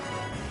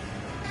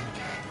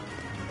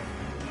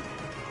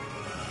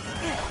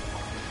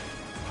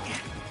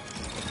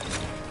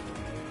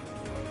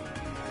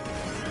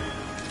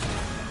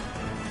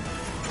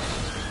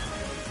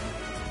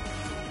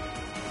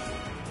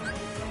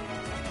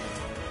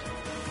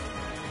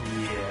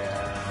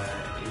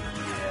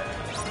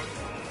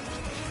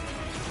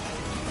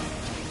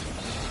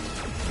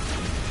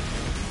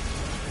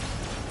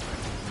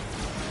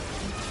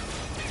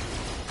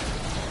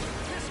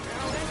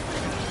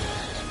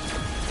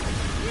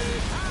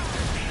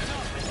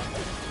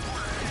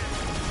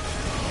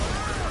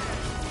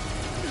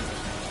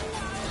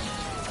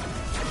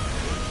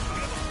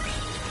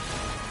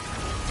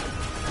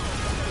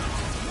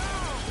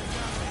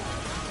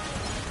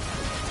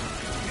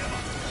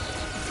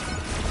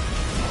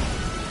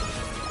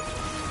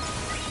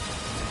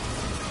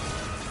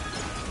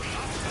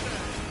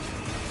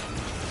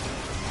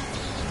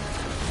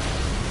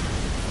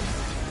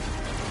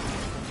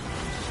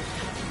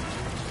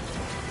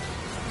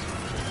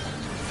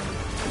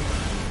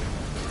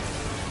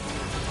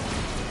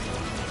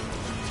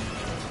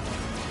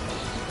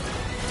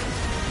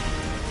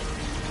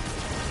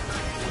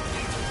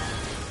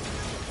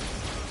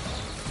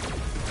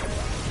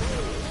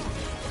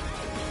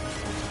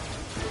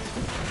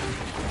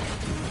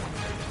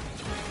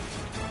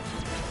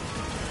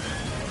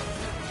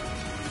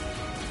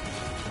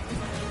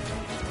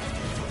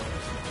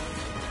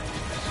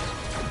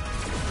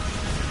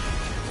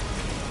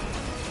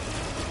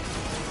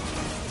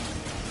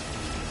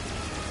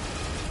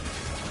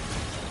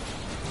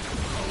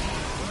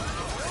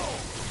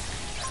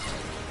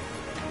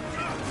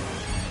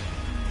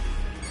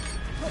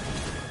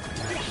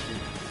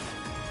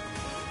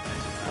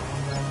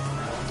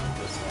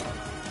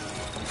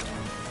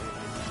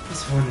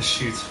 This one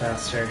shoots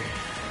faster.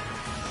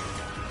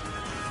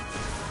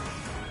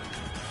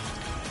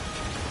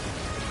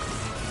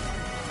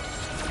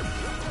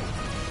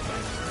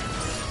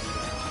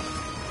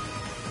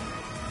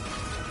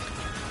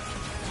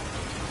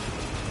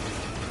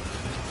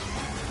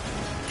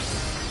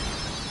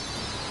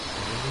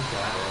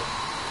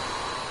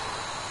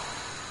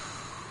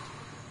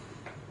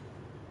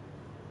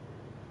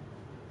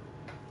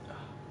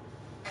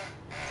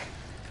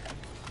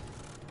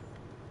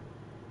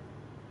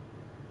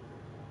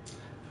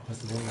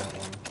 Wasn't in that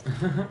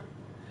one.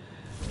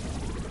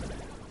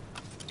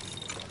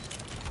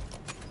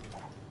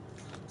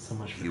 So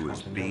much for He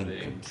was being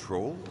continuity.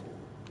 controlled?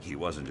 He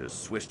wasn't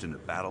just switched into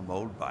battle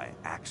mode by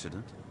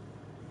accident?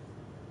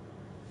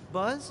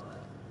 Buzz?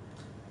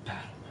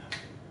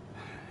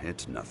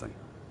 It's nothing.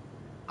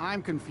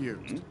 I'm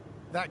confused.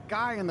 That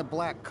guy in the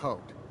black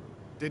coat,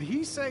 did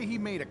he say he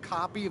made a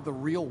copy of the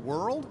real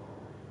world?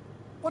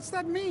 What's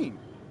that mean?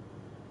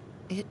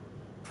 It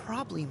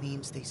probably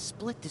means they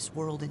split this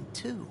world in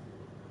two.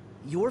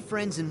 Your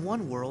friends in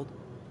one world,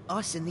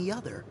 us in the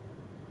other.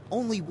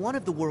 Only one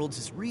of the worlds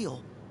is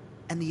real,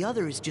 and the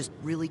other is just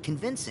really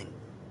convincing.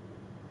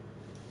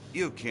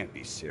 You can't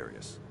be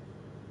serious.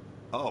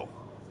 Oh,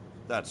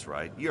 that's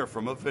right. You're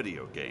from a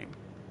video game.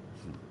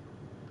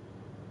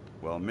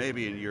 Well,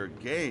 maybe in your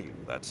game,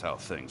 that's how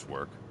things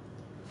work.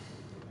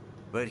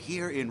 But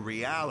here in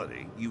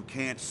reality, you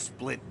can't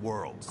split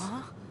worlds.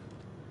 Huh?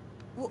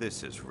 Well,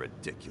 this is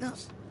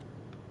ridiculous.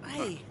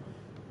 Hey.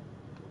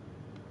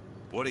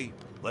 Woody,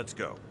 let's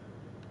go.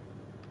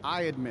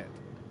 I admit,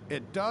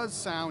 it does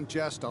sound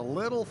just a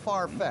little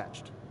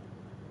far-fetched.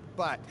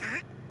 But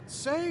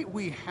say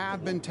we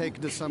have been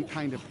taken to some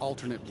kind of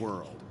alternate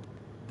world.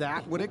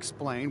 That would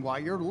explain why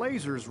your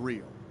laser's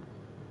real.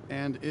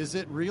 And is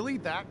it really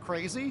that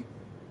crazy?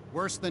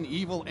 Worse than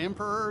evil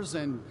emperors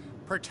and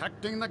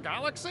protecting the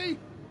galaxy?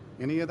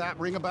 Any of that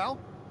ring a bell?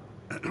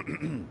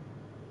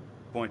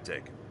 Point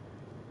taken.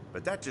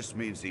 But that just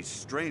means these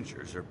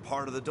strangers are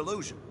part of the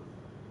delusion.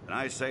 And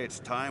I say it's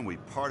time we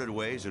parted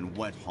ways and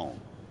went home.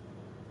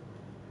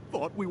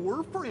 Thought we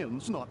were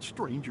friends, not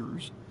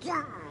strangers.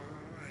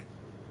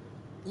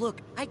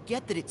 Look, I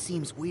get that it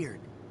seems weird.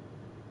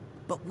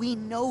 But we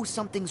know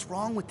something's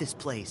wrong with this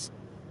place.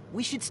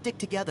 We should stick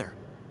together.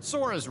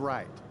 Sora's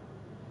right.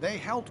 They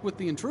helped with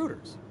the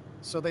intruders,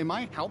 so they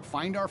might help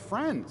find our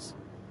friends.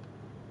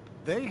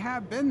 They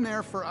have been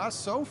there for us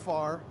so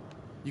far.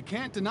 You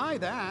can't deny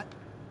that.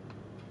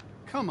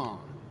 Come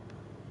on.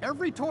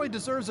 Every toy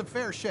deserves a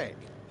fair shake.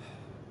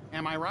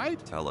 Am I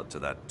right? Tell it to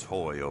that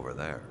toy over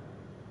there.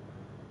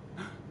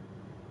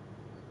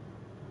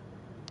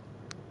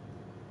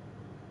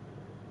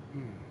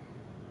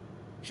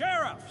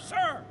 Sheriff,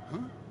 sir! Huh?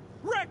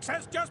 Rex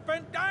has just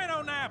been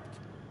dino-napped!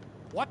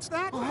 What's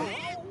that?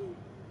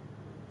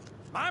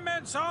 My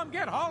men saw him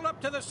get hauled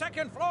up to the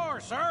second floor,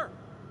 sir.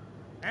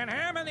 And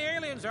Ham and the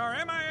aliens are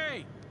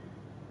MIA.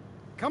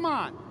 Come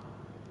on.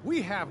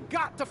 We have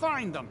got to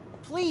find them.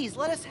 Please,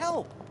 let us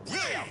help.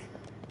 Yeah.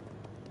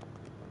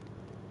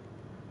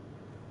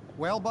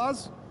 Well,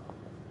 Buzz?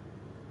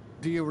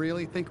 Do you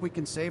really think we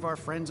can save our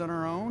friends on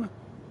our own?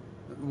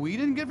 We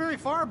didn't get very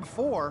far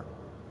before.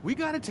 We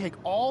gotta take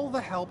all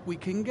the help we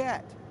can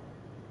get.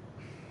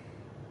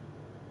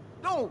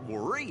 Don't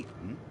worry.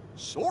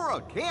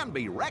 Sora can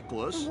be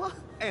reckless. What?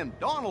 And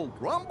Donald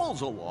grumbles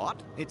a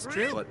lot. It's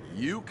true. But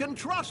you can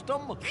trust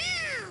him.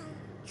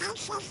 I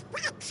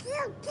suspect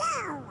you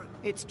do.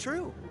 It's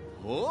true.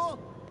 Huh?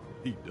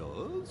 He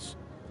does?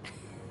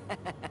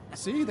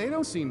 See, they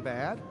don't seem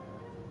bad.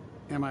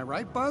 Am I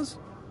right, Buzz?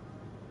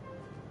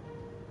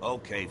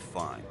 Okay,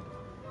 fine.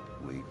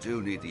 We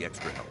do need the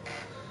extra help.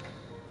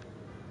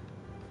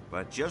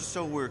 But just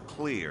so we're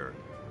clear,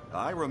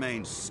 I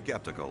remain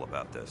skeptical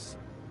about this.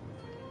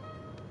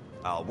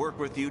 I'll work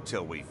with you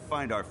till we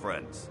find our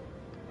friends.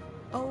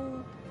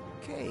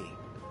 Okay.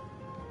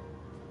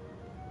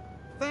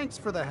 Thanks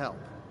for the help,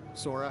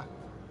 Sora,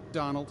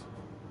 Donald,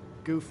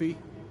 Goofy.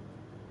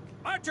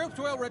 My troops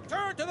will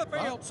return to the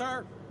field,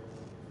 sir.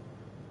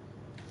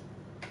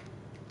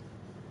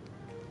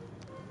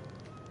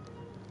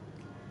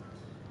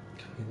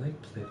 Can we,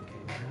 like, play the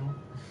game now?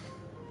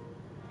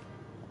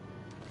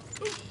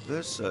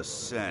 This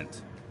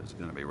ascent is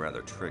gonna be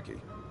rather tricky.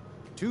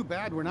 Too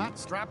bad we're not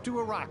strapped to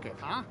a rocket,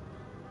 huh?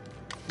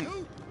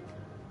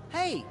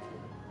 Hey,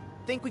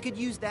 think we could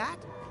use that?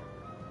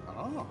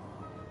 Oh.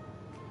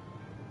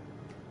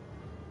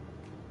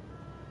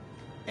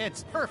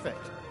 It's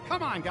perfect.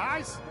 Come on,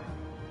 guys.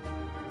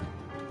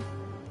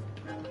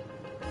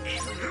 I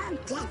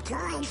hope the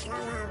toys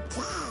are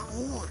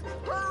okay.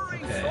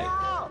 Hurry, Okay.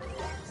 Sora!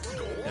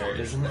 There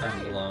is an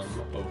emblem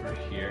over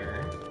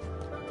here.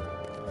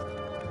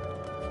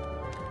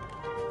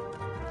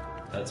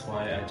 That's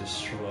why I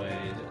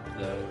destroyed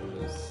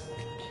those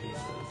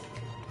cases.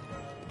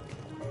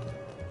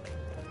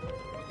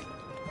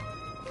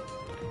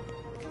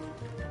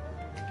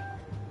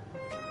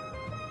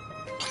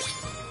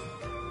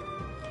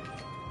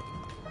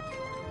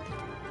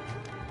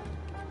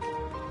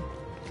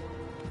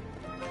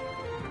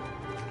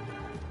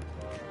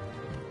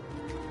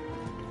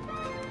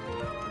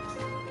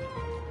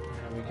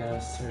 Now we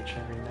gotta search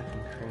every nook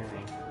and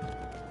cranny.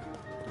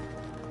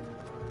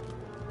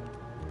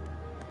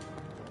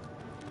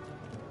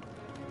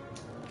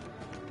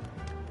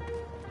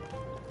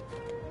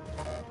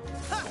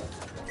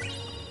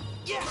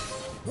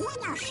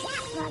 Little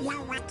chef will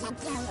know what to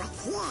do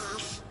with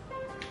this.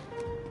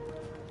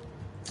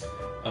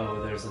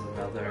 Oh, there's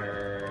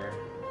another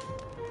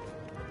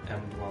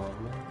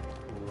emblem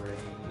right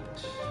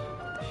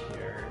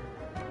here.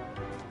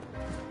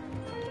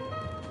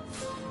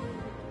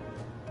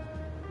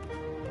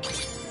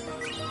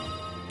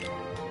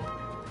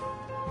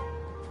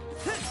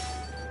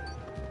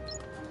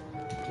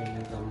 Give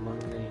me the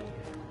money.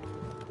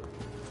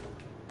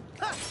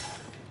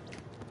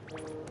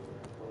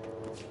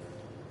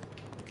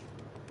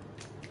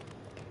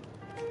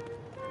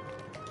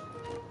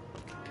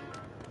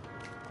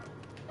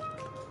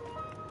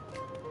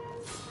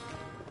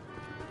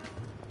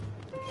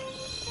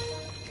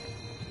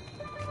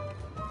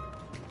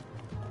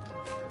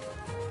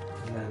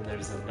 And then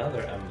there's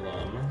another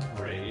emblem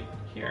right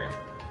here.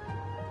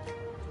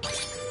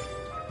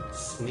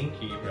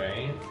 Sneaky,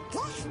 right?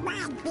 This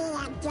might be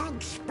a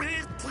good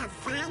spot to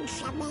find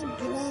some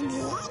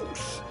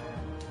ingredients.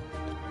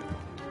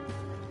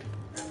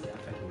 If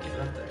I can get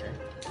up there.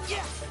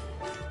 Yeah.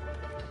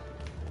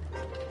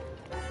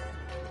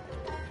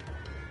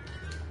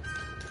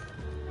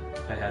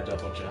 If I had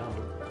double jump.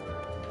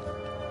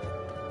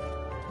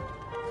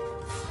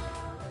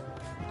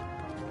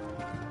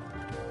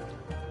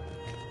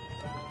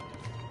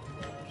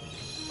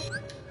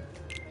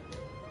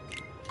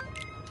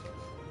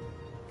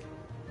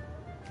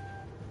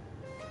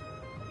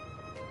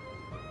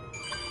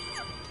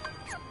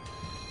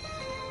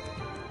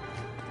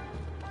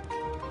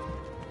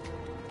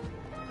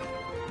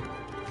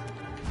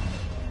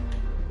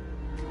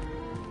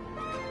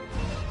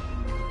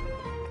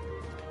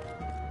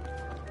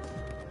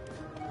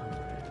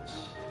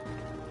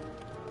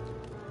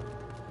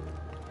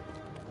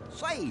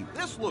 Say,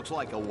 this looks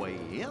like a way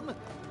in.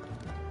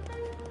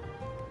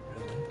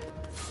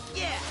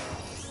 Yeah!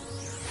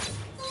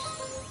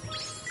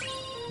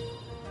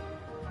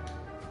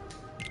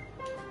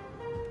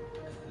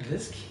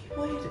 This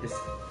keyblade is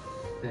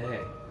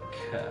thick.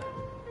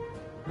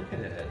 Look at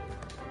it.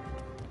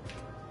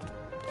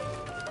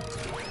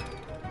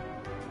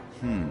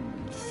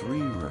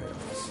 3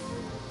 rails.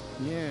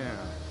 Yeah,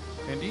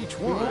 and each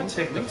We want one to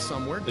take leads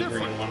somewhere the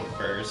different. green one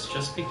first,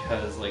 just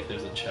because like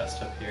there's a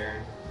chest up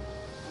here.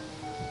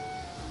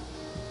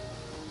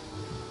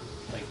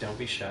 Like, don't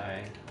be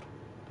shy.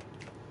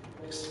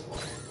 Explore.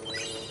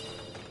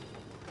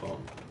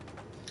 Boom.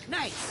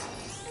 Nice!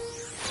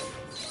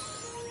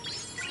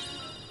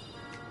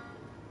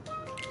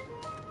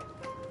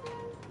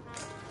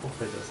 We'll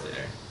play this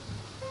later.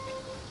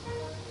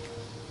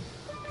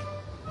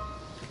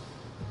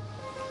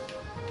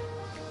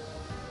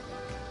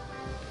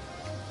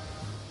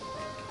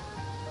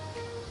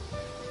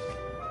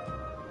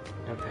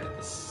 Okay,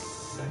 the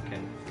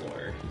second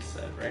floor, he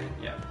said, right?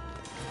 Yeah.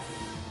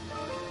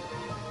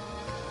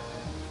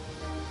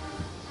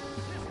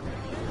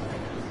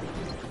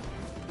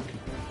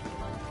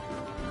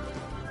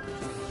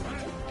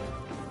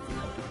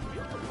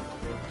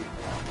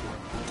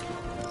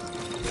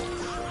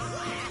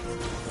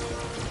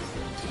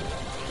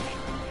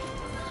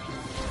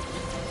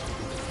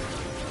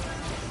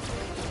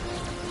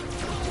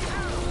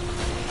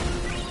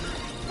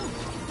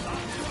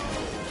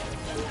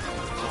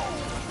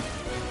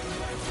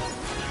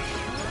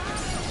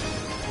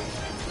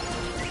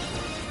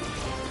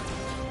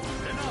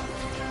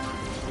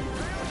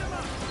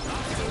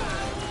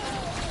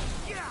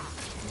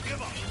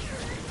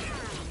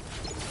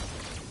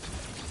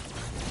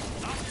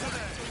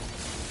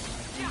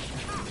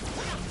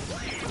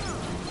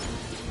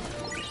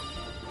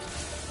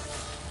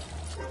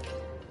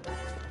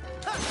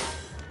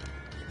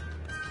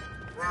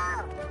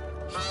 Whoa!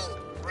 Hey,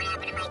 what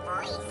happened to my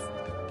voice?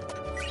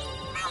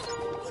 Hey,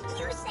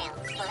 you sound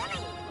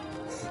funny.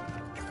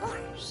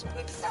 Gosh,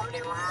 and so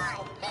do I.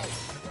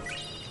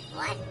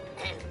 What?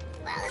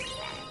 Well, this is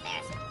rather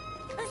embarrassing.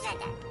 Who said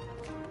that?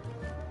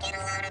 Get a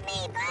load of me,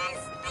 Buzz.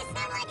 I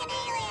sound like an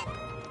alien.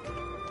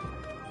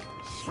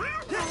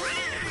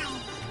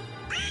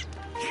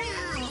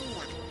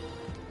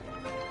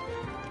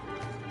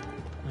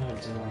 Oh,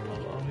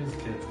 Donald always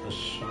gets the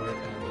short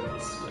end of the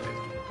stick.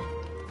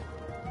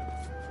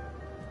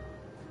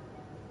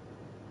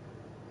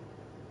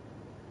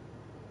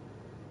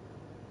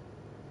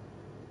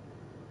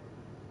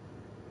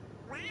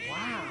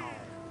 Wow.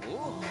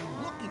 Oh,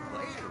 looky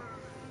there.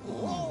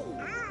 Whoa.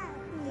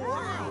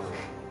 Wow.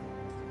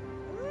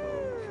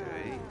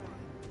 Okay.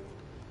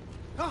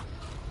 Huh?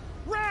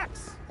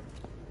 Rex!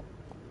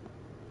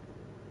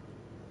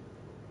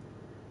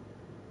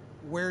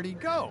 Where'd he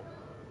go?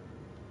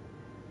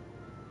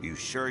 You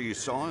sure you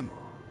saw him?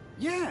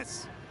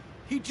 Yes!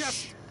 He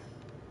just...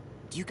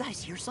 Do you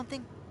guys hear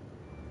something?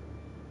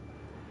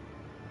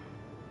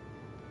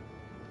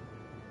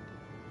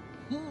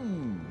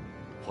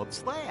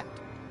 What's that?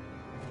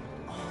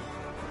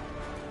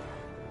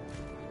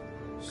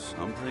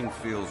 Something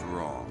feels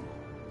wrong.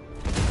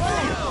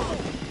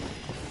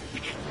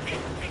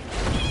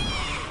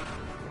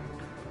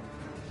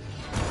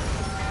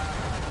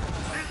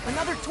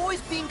 Another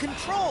toy's being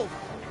controlled!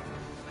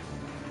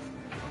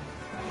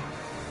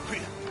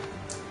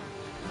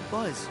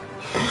 Buzz,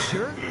 you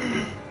sure?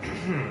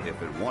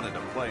 If it wanted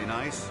to play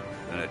nice,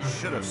 then it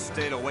should have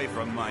stayed away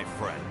from my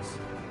friends.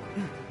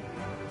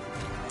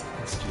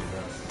 Let's do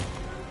this.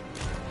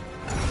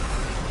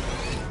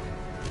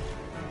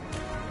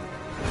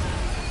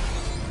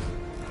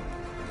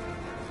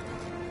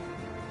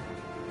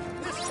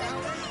 This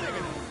town ain't big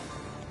enough.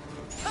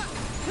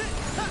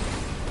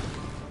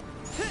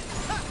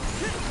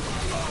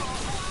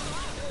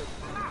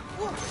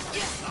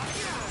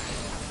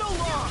 So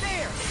long!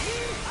 There!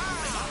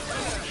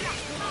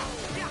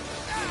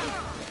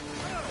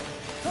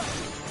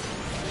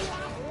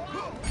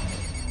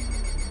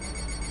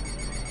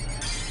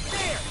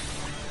 There!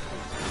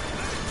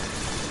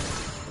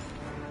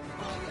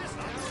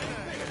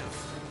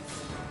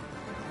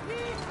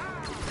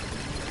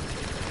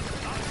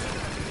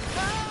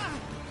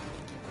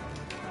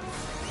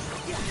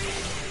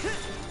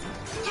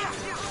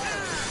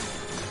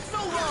 So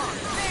long!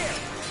 There!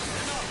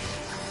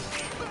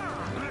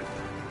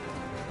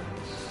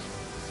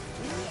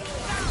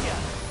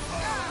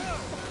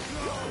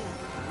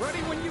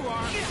 Ready when you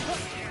are.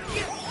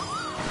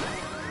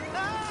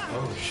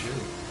 Oh,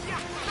 shoot.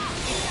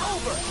 It's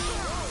over!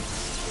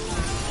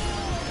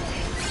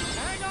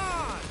 Hang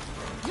on!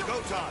 Go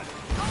time!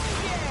 Oh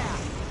yeah!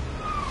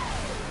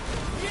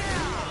 Yeah!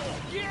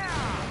 Yeah!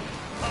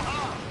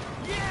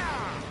 Yeah! Yeah!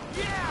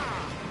 Yeah!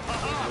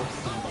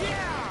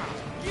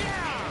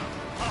 Yeah!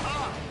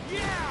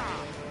 Yeah!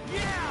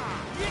 Yeah!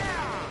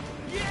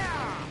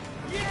 Yeah!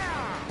 Yeah!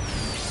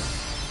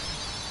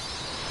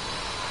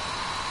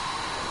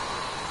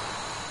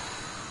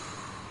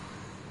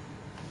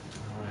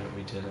 Alright,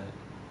 we did it.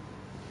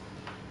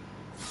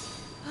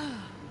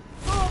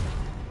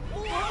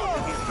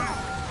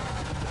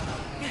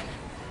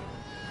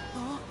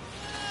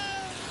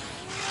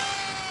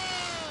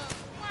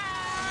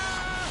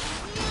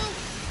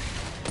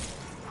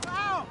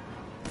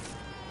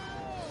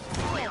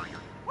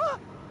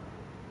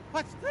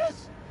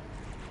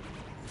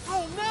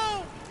 Oh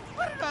no!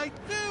 What did I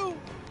do?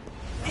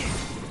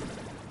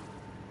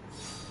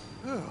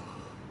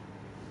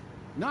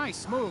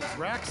 Nice moves,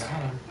 Rex.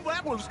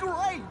 That was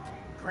great!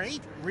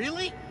 Great?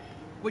 Really?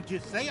 Would you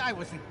say I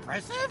was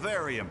impressive?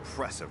 Very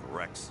impressive,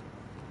 Rex.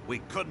 We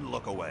couldn't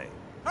look away.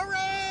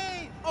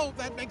 Hooray! Oh,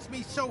 that makes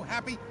me so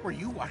happy. Were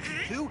you watching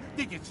too?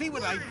 Did you see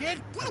what I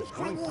did? I was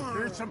going for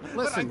fearsome, but I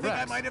Listen, think I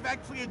Rex, might have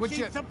actually would you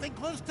achieved something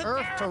close to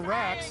Earth to terrifying.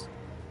 Rex.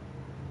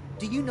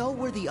 Do you know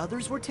where the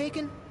others were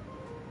taken?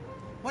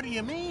 What do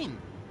you mean?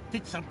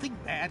 Did something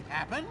bad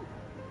happen?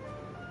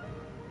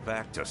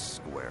 Back to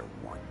square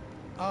one.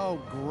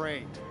 Oh,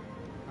 great.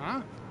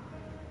 Huh?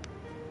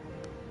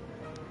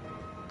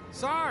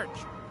 Sarge,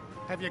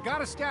 have you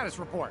got a status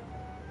report?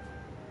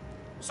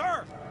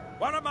 Sir,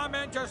 one of my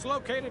men just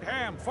located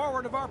Ham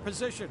forward of our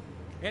position,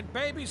 in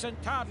babies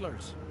and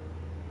toddlers.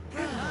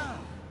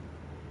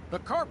 The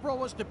corporal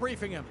was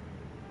debriefing him,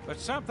 but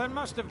something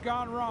must have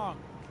gone wrong.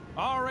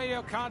 All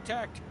radio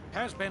contact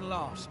has been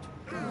lost.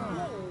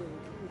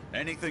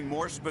 Anything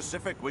more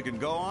specific we can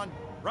go on?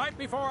 Right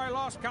before I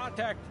lost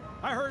contact,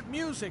 I heard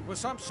music with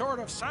some sort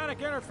of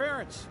sonic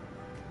interference.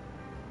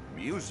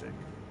 Music?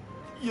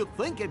 You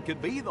think it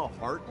could be the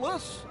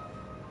Heartless?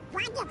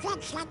 What if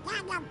it's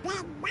another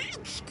big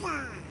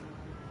monster?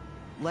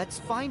 Let's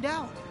find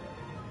out.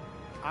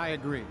 I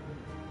agree.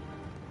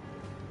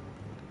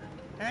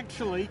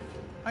 Actually,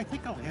 I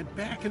think I'll head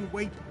back and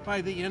wait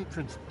by the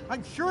entrance.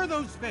 I'm sure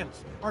those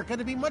vents are going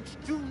to be much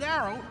too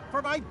narrow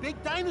for my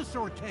big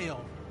dinosaur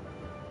tail.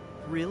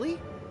 Really?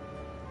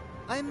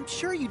 I'm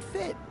sure you'd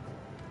fit.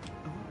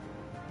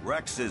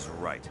 Rex is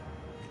right.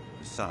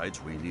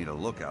 Besides, we need a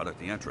lookout at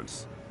the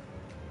entrance.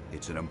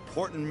 It's an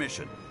important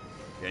mission.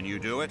 Can you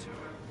do it?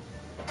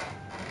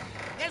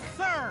 Yes,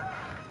 sir!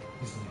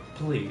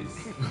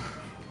 Please.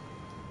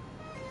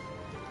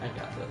 I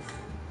got this.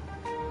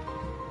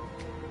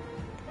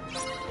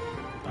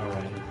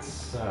 Alright,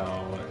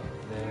 so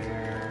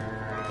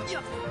there is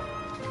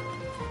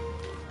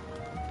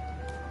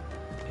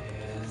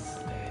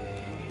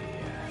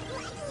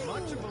a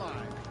Much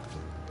obliged.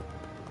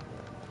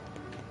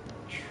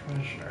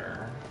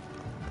 treasure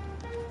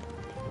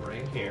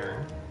right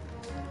here.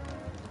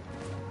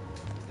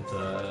 It's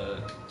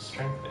a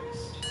strength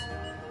based.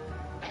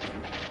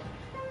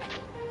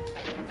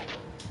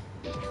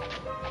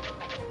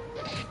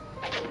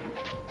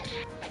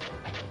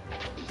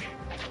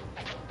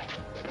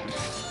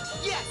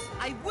 Yes,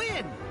 I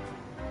win!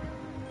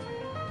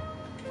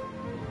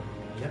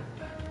 Yep.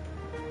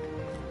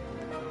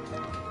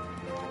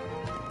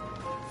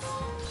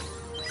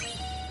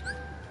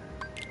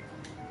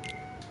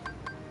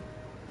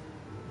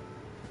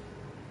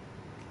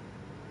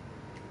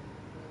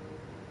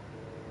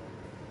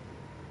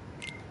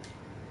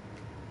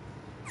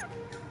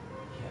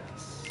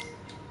 Yes.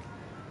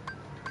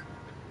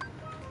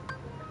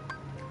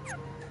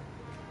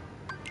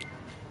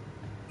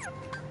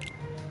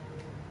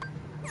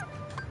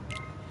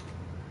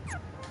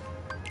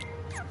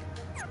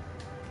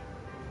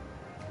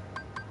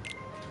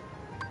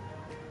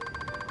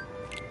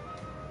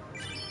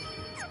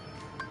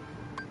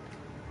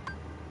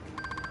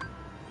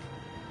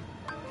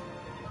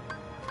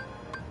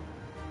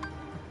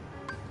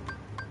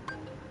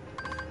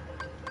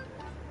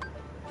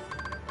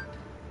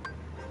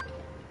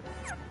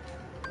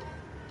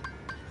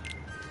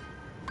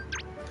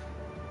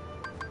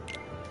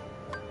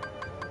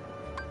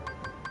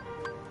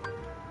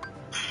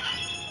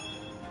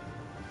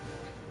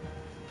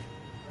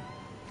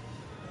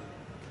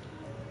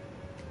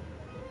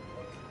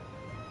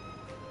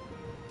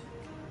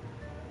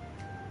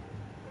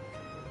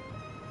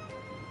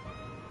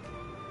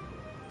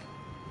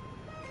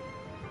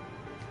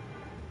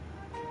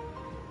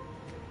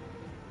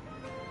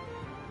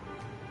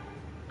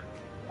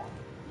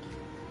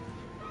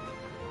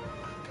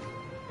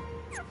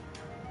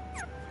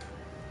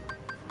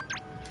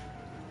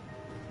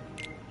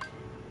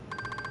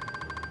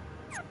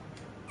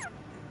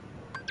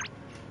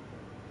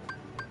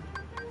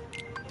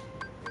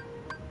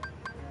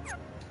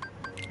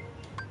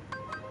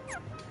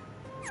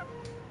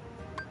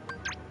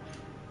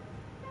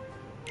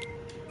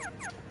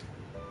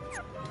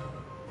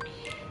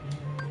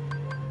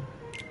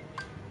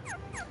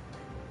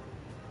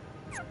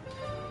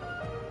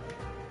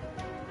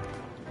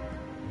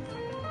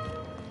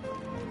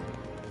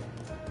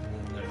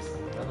 And then there's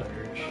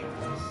another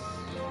chest.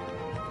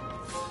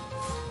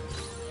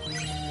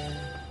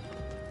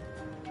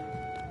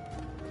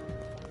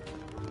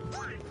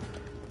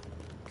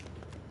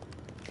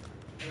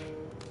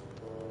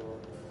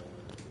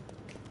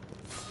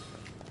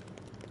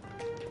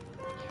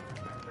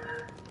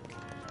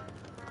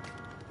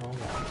 Hold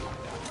on.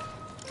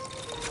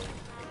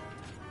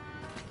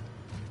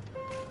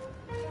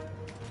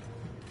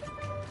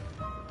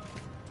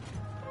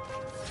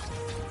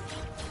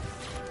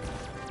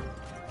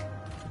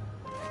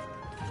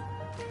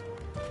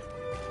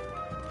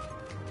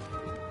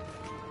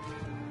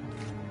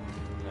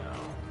 No.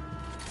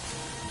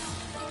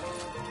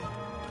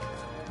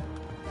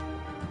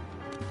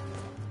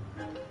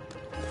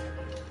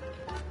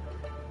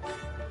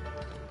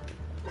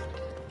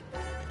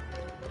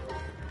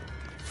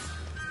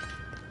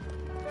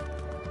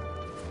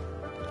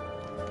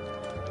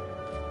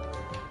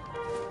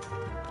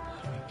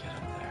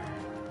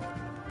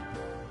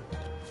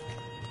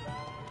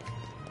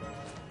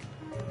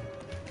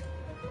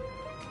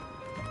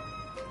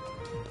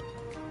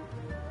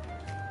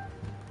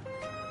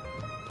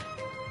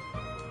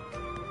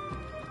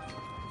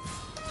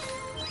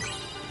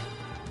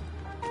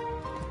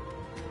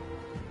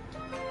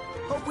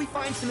 Hope we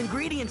find some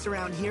ingredients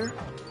around here.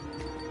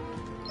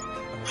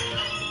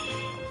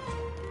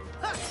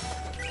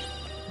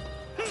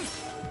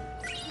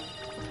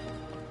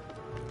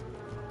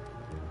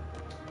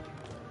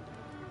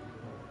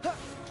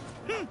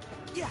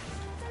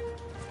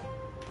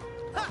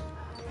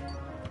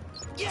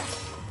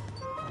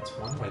 That's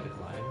one way to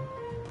climb.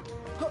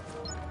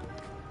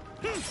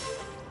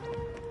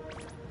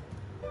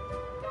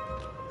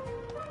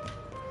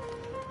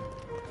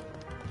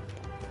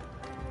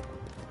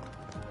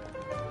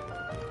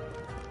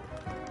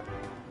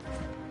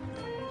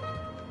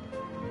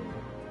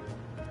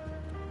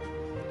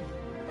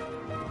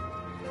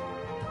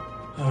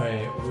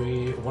 Alright,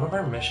 one of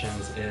our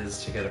missions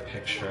is to get a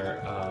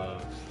picture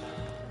of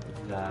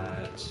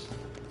that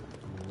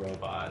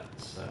robot,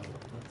 so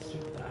let's do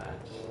that.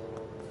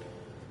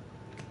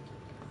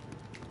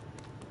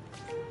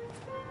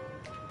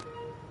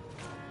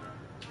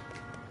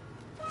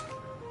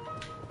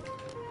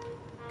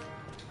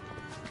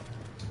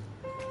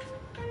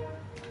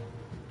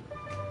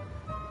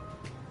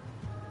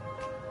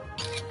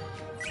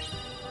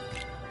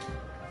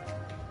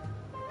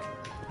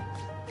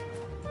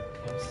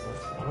 Yes,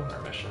 that's one of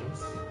our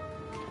missions.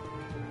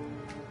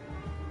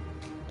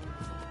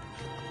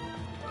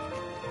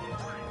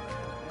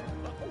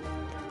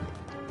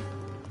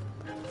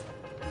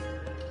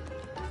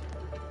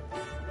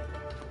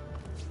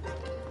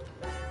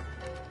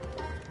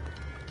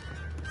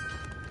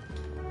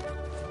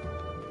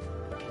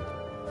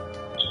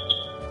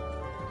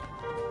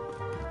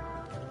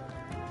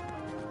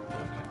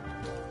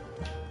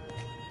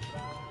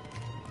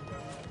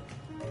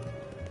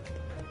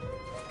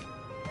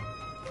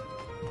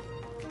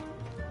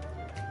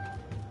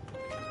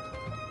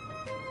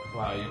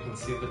 Wow, you can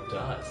see the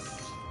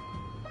dust.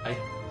 I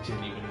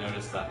didn't even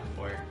notice that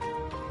before.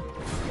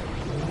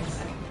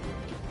 Amazing.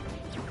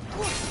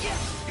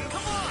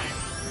 Come on!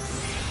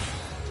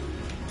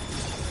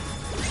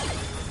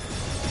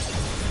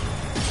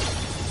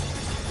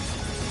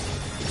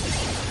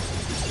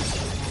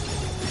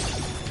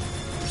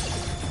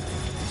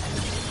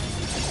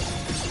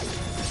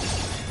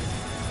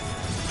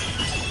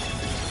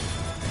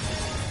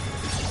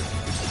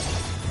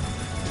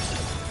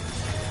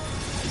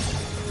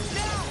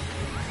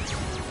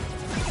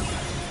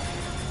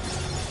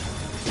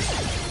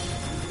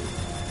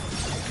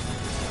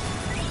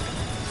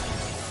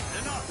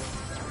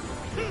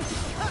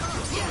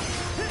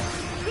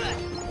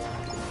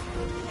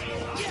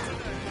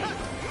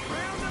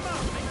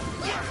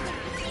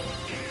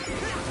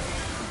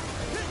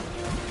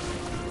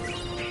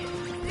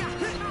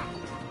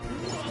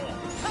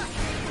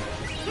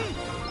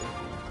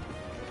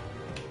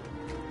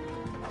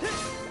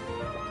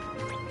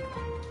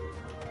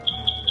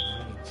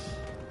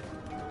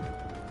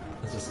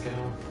 Let's just go.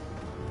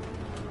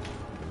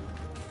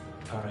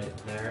 Alright,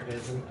 there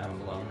is an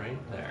emblem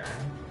right there.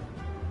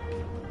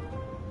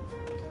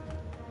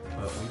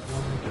 But we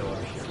want to go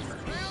up here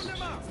first.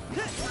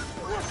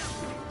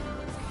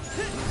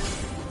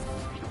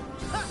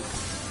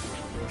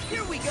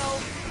 Here we go.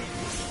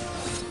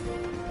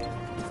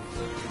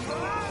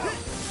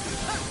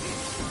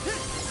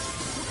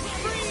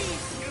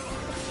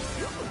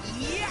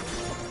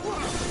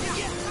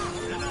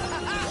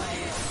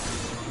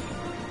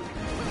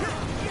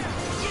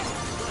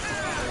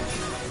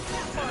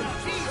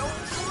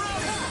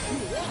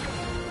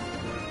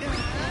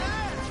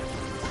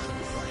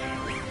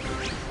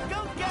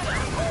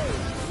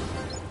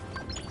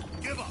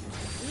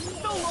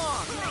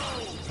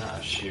 Ah,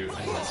 shoot,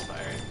 I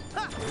misfired.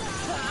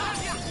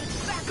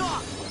 Back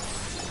off!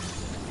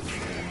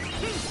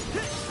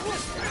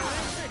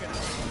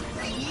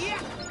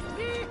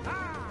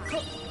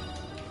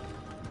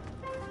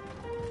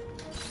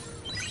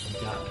 We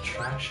got a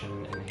traction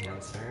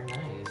enhancer,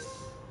 nice.